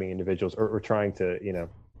in targeting individuals or trying to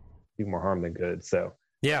do more harm than good. So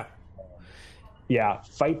yeah,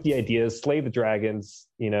 fight the ideas, slay the dragons.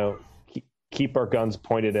 Keep our guns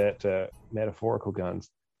pointed at metaphorical guns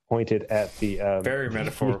pointed at the very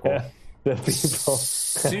metaphorical. The people.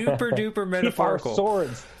 Super duper metaphorical. Keep our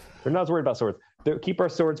swords. We're not worried about swords. Keep our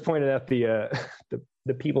swords pointed at the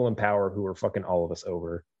people in power who are fucking all of us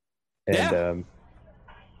over. And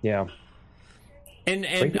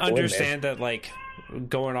and understand that, like,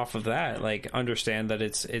 going off of that, like, understand that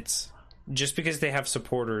it's just because they have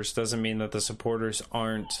supporters doesn't mean that the supporters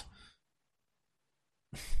aren't.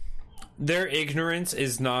 Their ignorance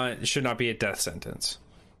should not be a death sentence,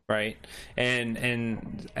 right?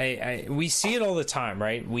 And we see it all the time,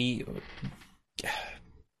 right? We,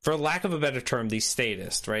 for lack of a better term, these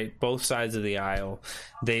statists, right? Both sides of the aisle,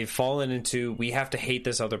 they've fallen into, we have to hate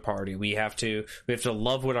this other party. We have to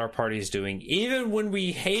love what our party is doing. Even when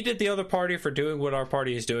we hated the other party for doing what our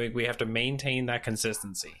party is doing, we have to maintain that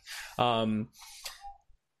consistency.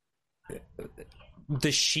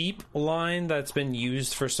 The sheep line that's been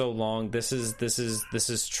used for so long, this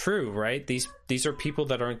is true, right? These are people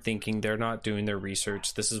that aren't thinking, they're not doing their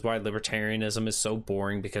research. This is why libertarianism is so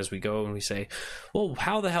boring, because we go and we say, well,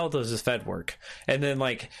 how the hell does this Fed work? And then,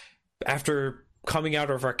 like, after coming out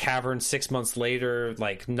of our cavern 6 months later,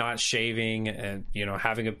 like, not shaving and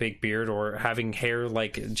having a big beard or having hair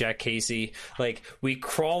like Jack Casey, like, we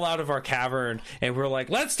crawl out of our cavern and we're like,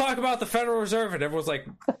 let's talk about the Federal Reserve, and everyone's like,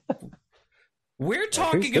 we're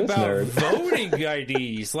talking about voting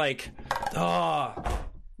IDs. Like, we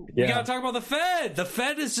gotta talk about the Fed. The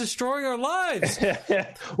Fed is destroying our lives.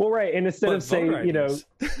 Well, right. And instead of saying,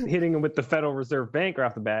 hitting them with the Federal Reserve Bank right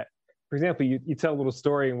off the bat, for example, you tell a little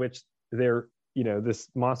story in which they're, this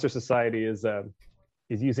monster society is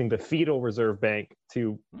using the Fetal Reserve Bank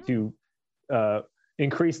to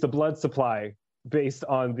increase the blood supply based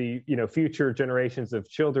on the future generations of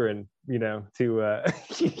children, to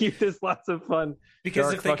there's lots of fun, because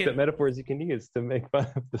dark, if they fucked up metaphors you can use to make fun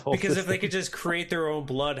of the whole because system. If they could just create their own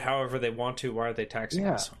blood however they want to, why are they taxing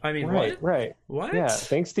us? I mean, right what? Yeah,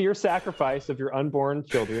 thanks to your sacrifice of your unborn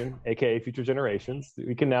children, aka future generations,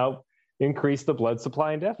 we can now increase the blood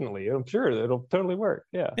supply indefinitely. I'm sure it'll totally work.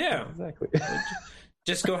 Yeah exactly.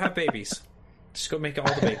 Just go have babies. Just go make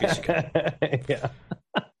all the babies you can. Yeah.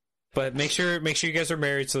 But make sure you guys are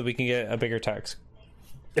married so that we can get a bigger tax.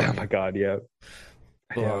 Oh my God, yeah.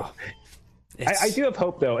 Oh, I do have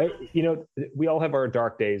hope, though. We all have our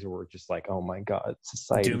dark days where we're just like, oh my God,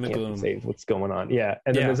 society doom and can't gloom. save what's going on. Yeah,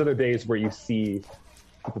 and then there's other days where you see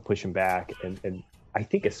people pushing back, and I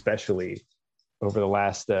think especially over the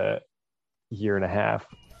last year and a half.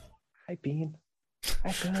 Hi, Bean.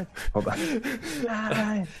 Hi, good. Hold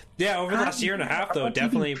on. Yeah, over the last year and a half, though,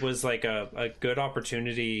 definitely was like a good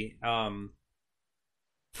opportunity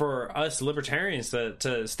for us libertarians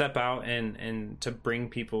to step out and to bring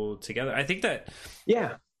people together. I think that.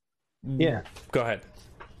 Yeah. Go ahead.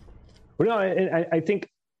 Well, no, I think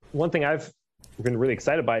one thing I've been really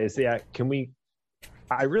excited by is, I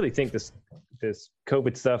really think this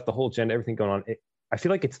COVID stuff, the whole agenda, everything going on, I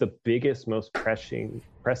feel like it's the biggest, most pressing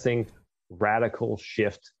radical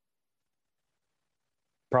shift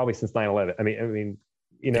probably since 9/11. I mean,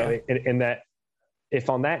 and that if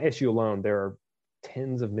on that issue alone there are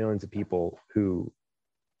tens of millions of people who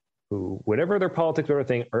whatever their politics or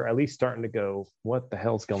everything are at least starting to go, what the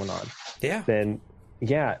hell's going on? Then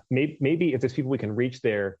maybe if there's people we can reach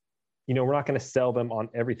there, we're not going to sell them on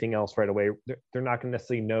everything else right away. They're not going to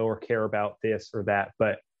necessarily know or care about this or that,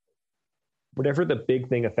 but whatever the big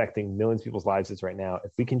thing affecting millions of people's lives is right now,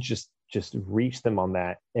 if we can just reach them on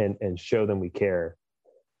that and show them we care,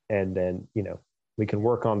 and then we can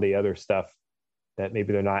work on the other stuff that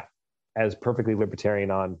maybe they're not as perfectly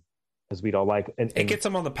libertarian on as we'd all like. And it gets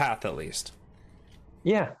them on the path at least.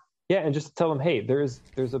 Yeah. And just tell them, hey, there's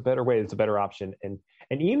a better way, there's a better option. And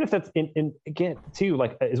even if that's in again too,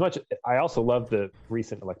 like as much, I also love the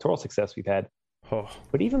recent electoral success we've had. Oh.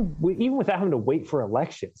 But even without having to wait for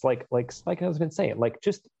elections, like I've been saying, like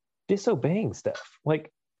just disobeying stuff.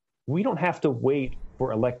 Like we don't have to wait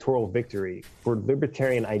for electoral victory for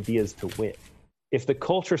libertarian ideas to win. If the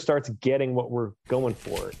culture starts getting what we're going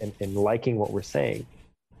for and liking what we're saying,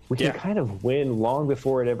 we can kind of win long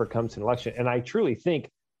before it ever comes to an election. And I truly think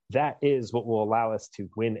that is what will allow us to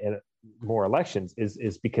win in more elections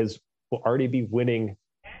is because we'll already be winning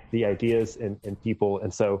the ideas and people.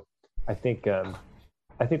 And so I think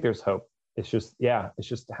there's hope. It's just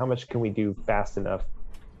how much can we do fast enough?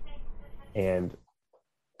 And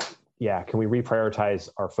can we reprioritize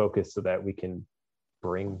our focus so that we can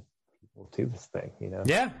bring people to this thing, you know?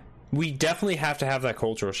 Yeah. We definitely have to have that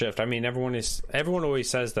cultural shift. I mean, everyone always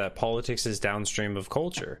says that politics is downstream of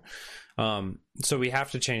culture. So we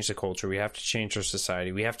have to change the culture. We have to change our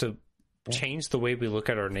society. We have to change the way we look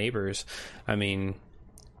at our neighbors. I mean,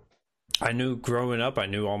 growing up, I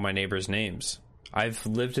knew all my neighbors' names. I've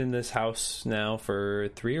lived in this house now for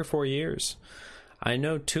 3 or 4 years. I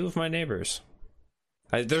know 2 of my neighbors.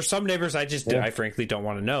 There's some neighbors I frankly don't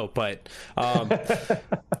want to know, but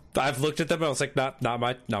I've looked at them and I was like, not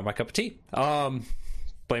my cup of tea. Blame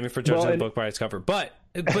me for judging the book by its cover. But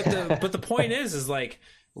the point is like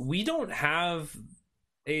we don't have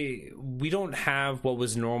what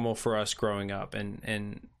was normal for us growing up,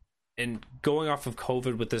 and going off of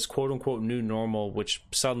COVID with this quote unquote new normal, which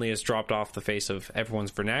suddenly has dropped off the face of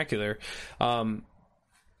everyone's vernacular.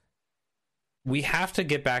 We have to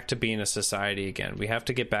get back to being a society again. We have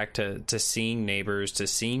to get back to seeing neighbors, to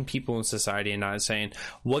seeing people in society, and not saying,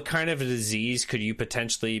 what kind of a disease could you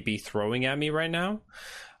potentially be throwing at me right now?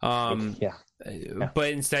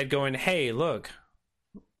 But instead going, hey, look,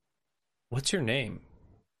 what's your name?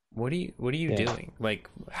 What are you doing? Like,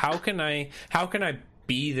 how can I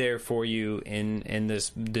be there for you in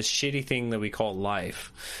this shitty thing that we call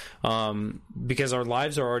life, because our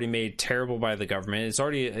lives are already made terrible by the government. It's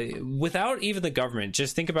already without even the government.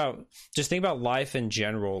 Just think about life in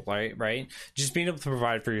general, right? Just being able to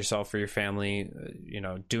provide for yourself, for your family,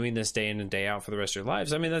 doing this day in and day out for the rest of your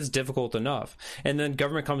lives. I mean, that's difficult enough. And then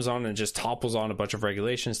government comes on and just topples on a bunch of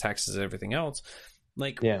regulations, taxes, and everything else.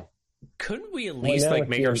 Like, couldn't we at least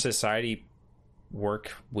make our society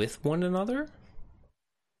work with one another?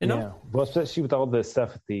 Well, especially with all this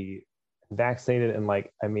stuff with the vaccinated and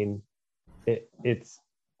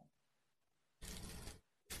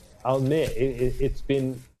I'll admit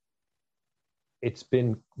it's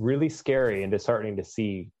been really scary and disheartening to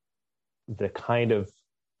see the kind of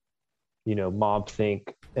mob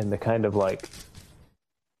think and the kind of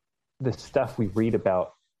the stuff we read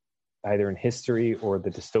about either in history or the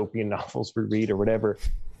dystopian novels we read or whatever,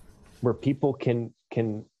 where people can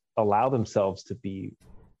allow themselves to be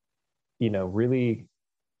really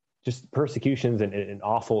just persecutions and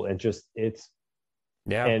awful, and just and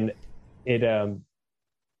it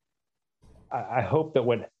I hope that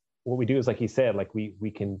what we do is, like you said, like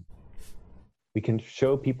we can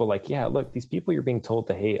show people look, these people you're being told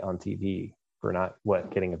to hate on TV for not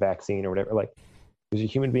getting a vaccine or whatever, like these are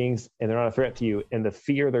human beings and they're not a threat to you, and the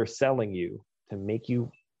fear they're selling you to make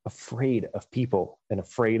you afraid of people and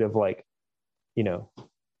afraid of the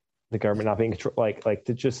government not being control, like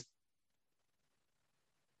to just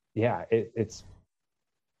it's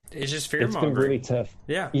just fear mongering. It's been really tough.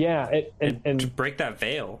 And to break that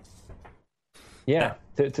veil.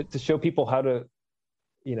 To show people how to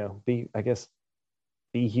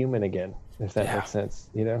be human again, if that makes sense.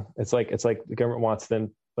 It's like the government wants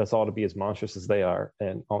us all to be as monstrous as they are,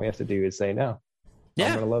 and all we have to do is say no.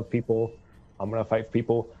 I'm gonna love people, I'm gonna fight for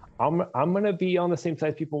people, I'm gonna be on the same side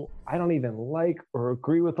as people I don't even like or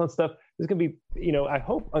agree with on stuff. There's gonna be I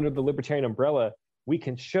hope under the libertarian umbrella we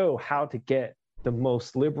can show how to get the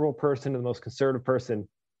most liberal person and the most conservative person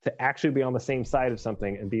to actually be on the same side of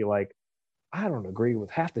something and be like, I don't agree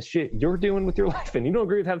with half the shit you're doing with your life, and you don't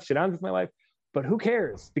agree with half the shit I'm doing with my life, but who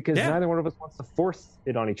cares? Because neither one of us wants to force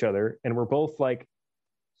it on each other, and we're both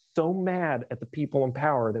so mad at the people in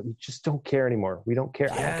power that we just don't care anymore. We don't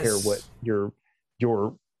care. I don't care what your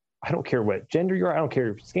I don't care what gender you are. I don't care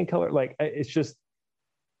your skin color. It's just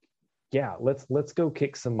let's go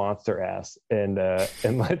kick some monster ass and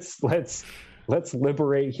let's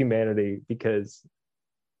liberate humanity, because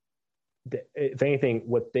if anything,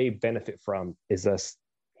 what they benefit from is us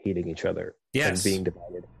hating each other and being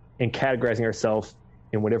divided and categorizing ourselves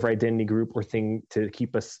in whatever identity group or thing to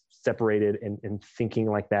keep us separated and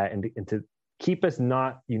thinking like that, and to keep us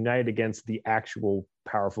not united against the actual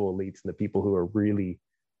powerful elites and the people who are really,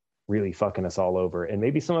 really fucking us all over. And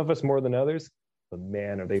maybe some of us more than others, but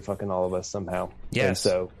man, are they fucking all of us somehow. Yes. And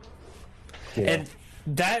so, and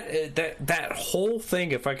that whole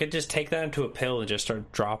thing, if I could just take that into a pill and just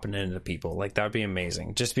start dropping it into people, like that would be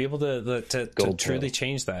amazing. Just be able to truly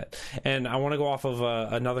change that. And I want to go off of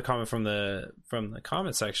another comment from the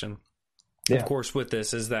comment section. Yeah. Of course, with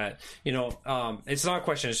this is that, it's not a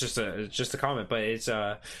question, it's just a comment, but it's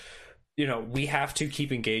we have to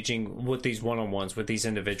keep engaging with these one-on-ones with these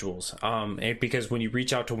individuals, because when you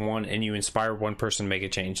reach out to one and you inspire one person to make a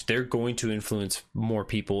change, they're going to influence more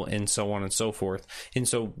people, and so on and so forth. And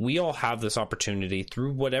so we all have this opportunity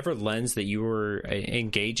through whatever lens that you are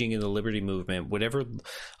engaging in the liberty movement, whatever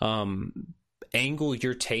angle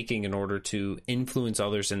you're taking in order to influence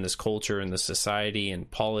others in this culture and the society and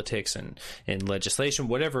politics and legislation,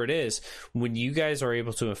 whatever it is. When you guys are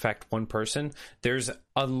able to affect one person, there's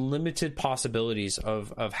unlimited possibilities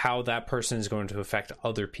of how that person is going to affect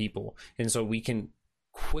other people. And so we can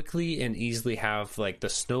quickly and easily have like the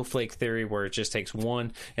snowflake theory, where it just takes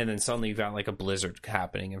one and then suddenly you've got like a blizzard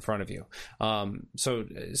happening in front of you. So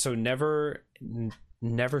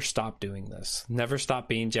never stop doing this. Never stop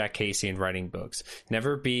being Jack Casey and writing books.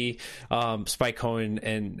 Never be Spike Cohen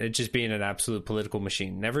and just being an absolute political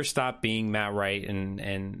machine. Never stop being Matt Wright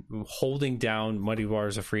and holding down Muddy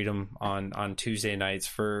Waters of Freedom on Tuesday nights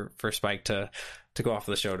for Spike to go off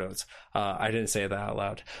the show notes. I didn't say that out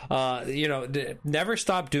loud. Never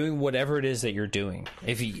stop doing whatever it is that you're doing.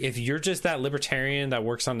 If you're just that libertarian that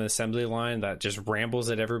works on the assembly line that just rambles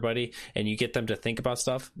at everybody and you get them to think about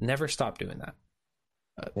stuff, never stop doing that.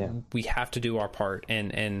 We have to do our part,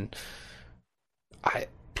 and I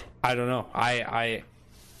don't know. I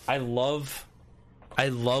love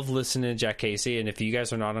listening to Jack Casey, and if you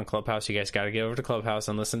guys are not on Clubhouse, you guys got to get over to Clubhouse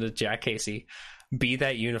and listen to Jack Casey. Be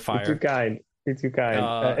that unifier. You're too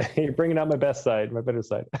kind. You're bringing out my best side, my better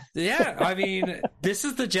side. Yeah, I mean, this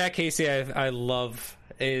is the Jack Casey I love.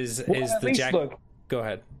 Is the Jack? Look, go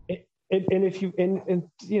ahead. And if you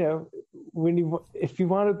if you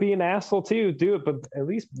want to be an asshole too, do it, but at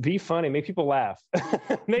least be funny, make people laugh.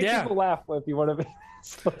 People laugh if you want to be an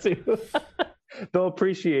asshole too. They'll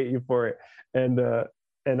appreciate you for it, and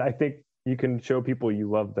I think you can show people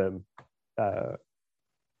you love them,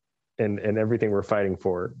 and everything we're fighting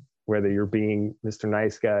for, whether you're being Mr.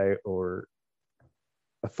 Nice Guy or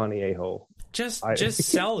a funny a-hole. Just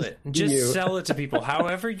sell it. Sell it to people.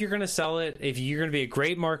 However you're going to sell it. If you're going to be a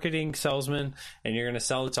great marketing salesman and you're going to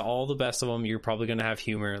sell it to all the best of them, you're probably going to have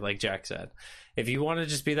humor, like Jack said. If you want to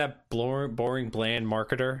just be that boring, bland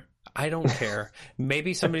marketer, I don't care.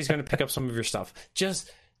 Maybe somebody's going to pick up some of your stuff.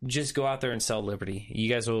 Just go out there and sell liberty. You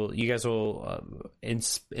guys will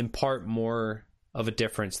impart more of a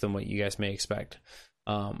difference than what you guys may expect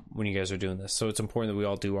when you guys are doing this. So it's important that we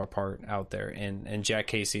all do our part out there, and Jack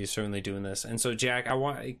Casey is certainly doing this. And so Jack,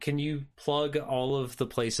 can you plug all of the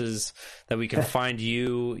places that we can find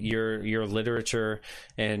you, your literature,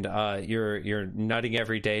 and your Nutting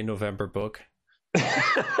Every Day November book?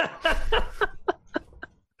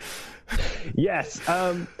 Yes.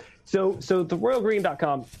 So the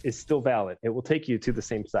royalgreen.com is still valid. It will take you to the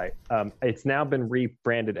same site. It's now been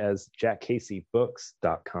rebranded as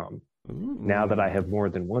jackcaseybooks.com. Ooh. Now that I have more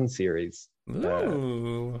than one series.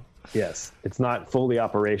 Yes, it's not fully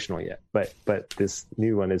operational yet, but this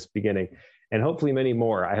new one is beginning, and hopefully many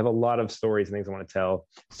more. I have a lot of stories and things I want to tell.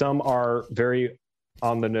 Some are very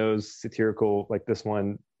on the nose, satirical, like this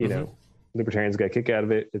one. Libertarians got a kick out of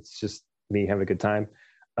it. It's just me having a good time,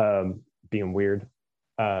 being weird,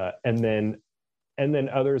 and then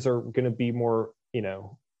others are going to be more,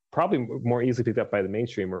 probably more easily picked up by the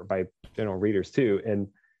mainstream or by general readers too.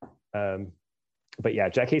 But yeah,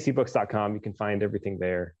 jackcaseybooks.com, you can find everything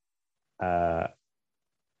there. And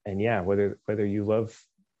yeah, whether you love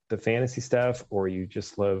the fantasy stuff or you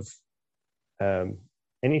just love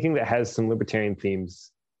anything that has some libertarian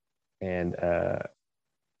themes, and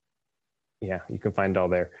you can find it all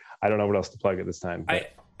there. I don't know what else to plug at this time.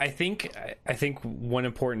 But. I think one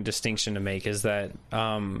important distinction to make is that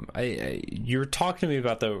you're talking to me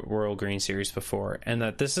about the Royal Green series before, and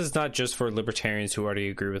that this is not just for libertarians who already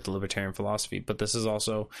agree with the libertarian philosophy, but this is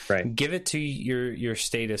also give it to your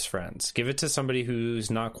status friends, give it to somebody who's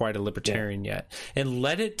not quite a libertarian yet, and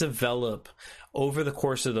let it develop over the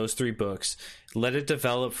course of those 3 books. Let it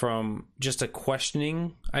develop from just a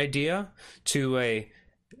questioning idea to a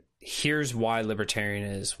here's why libertarian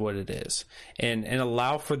is what it is, and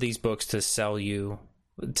allow for these books to sell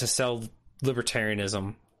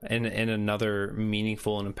libertarianism in another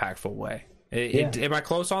meaningful and impactful way. Am I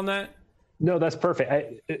close on that? No, that's perfect.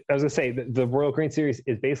 I was gonna say the Royal Green series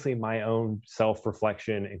is basically my own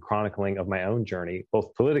self-reflection and chronicling of my own journey,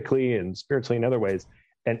 both politically and spiritually in other ways,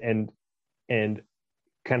 and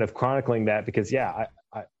kind of chronicling that because I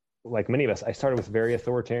like many of us, I started with very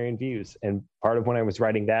authoritarian views, and part of when I was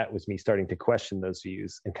writing that was me starting to question those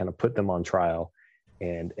views and kind of put them on trial,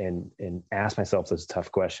 and ask myself those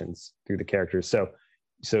tough questions through the characters.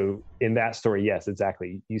 So in that story, yes,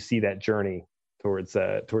 exactly, you see that journey towards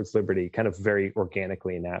liberty kind of very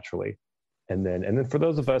organically and naturally, and then for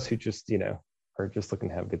those of us who just are just looking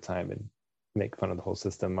to have a good time and make fun of the whole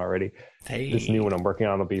system already, this new one I'm working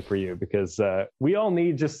on will be for you, because we all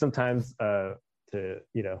need just sometimes to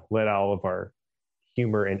let all of our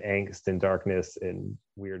humor and angst and darkness and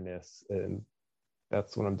weirdness, and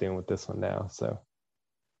that's what I'm doing with this one now. So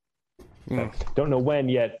don't know when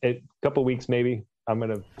yet, a couple weeks maybe.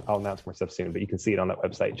 I'll announce more stuff soon, but you can see it on that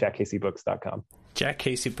website, jackcaseybooks.com.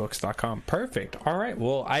 jackcaseybooks.com. Perfect. All right.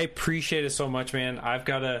 Well, I appreciate it so much, man. we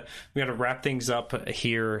gotta wrap things up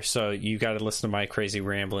here, so you got to listen to my crazy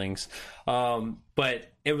ramblings.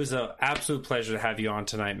 But it was an absolute pleasure to have you on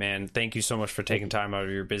tonight, man. Thank you so much for taking time out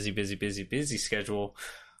of your busy schedule.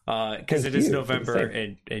 Because it is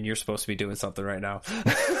November and you're supposed to be doing something right now.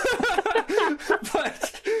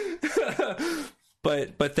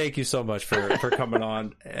 But thank you so much for coming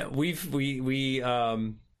on. We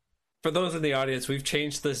for those in the audience, we've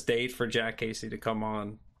changed this date for Jack Casey to come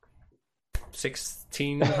on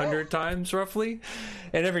 1,600 times roughly,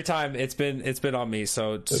 and every time it's been on me.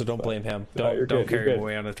 So don't blame him. Don't carry him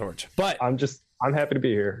away on a torch. But I'm happy to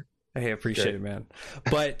be here. Hey, I appreciate it, man.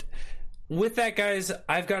 But with that, guys,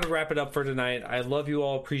 I've got to wrap it up for tonight. I love you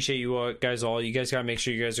all. Appreciate you all, guys. You guys got to make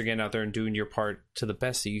sure you guys are getting out there and doing your part to the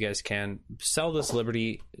best that you guys can. Sell this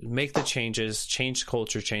liberty, make the changes, change the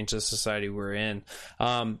culture, change the society we're in.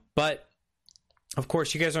 But of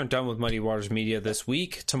course, you guys aren't done with Muddy Waters Media this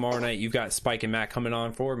week. Tomorrow night, you've got Spike and Matt coming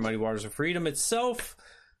on for Muddy Waters of Freedom itself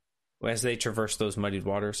as they traverse those muddied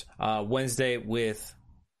waters. Wednesday with...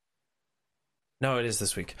 No, it is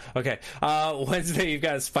this week. Okay. Wednesday, you've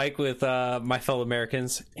got Spike with My Fellow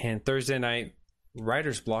Americans. And Thursday night,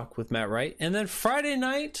 Writer's Block with Matt Wright. And then Friday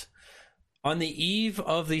night, on the eve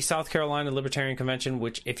of the South Carolina Libertarian Convention,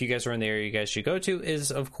 which if you guys are in the area, you guys should go to,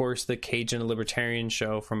 is, of course, the Cajun Libertarian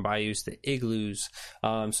Show from Bayous to Igloos.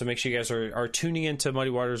 So make sure you guys are tuning into Muddy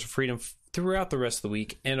Waters of Freedom throughout the rest of the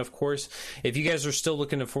week. And of course, if you guys are still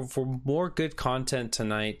looking for more good content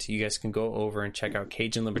tonight, you guys can go over and check out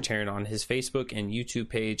Cajun Libertarian on his Facebook and YouTube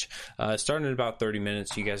page. Starting in about 30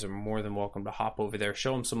 minutes, you guys are more than welcome to hop over there,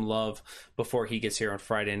 show him some love before he gets here on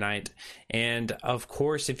Friday night. And of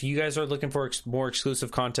course, if you guys are looking for more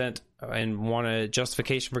exclusive content and want a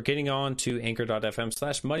justification for getting on to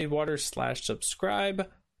anchor.fm/muddywaters/subscribe,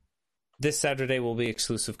 this Saturday will be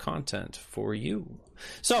exclusive content for you.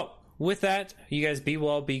 So with that, you guys be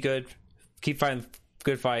well, be good, keep fighting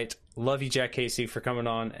good fight. Love you, Jack Casey, for coming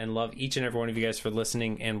on, and love each and every one of you guys for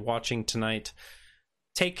listening and watching tonight.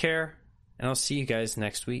 Take care, and I'll see you guys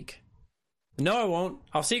next week. No, I won't.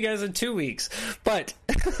 I'll see you guys in 2 weeks. But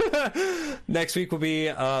next week will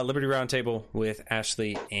be Liberty Roundtable with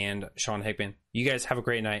Ashley and Sean Hickman. You guys have a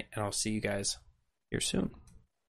great night, and I'll see you guys here soon.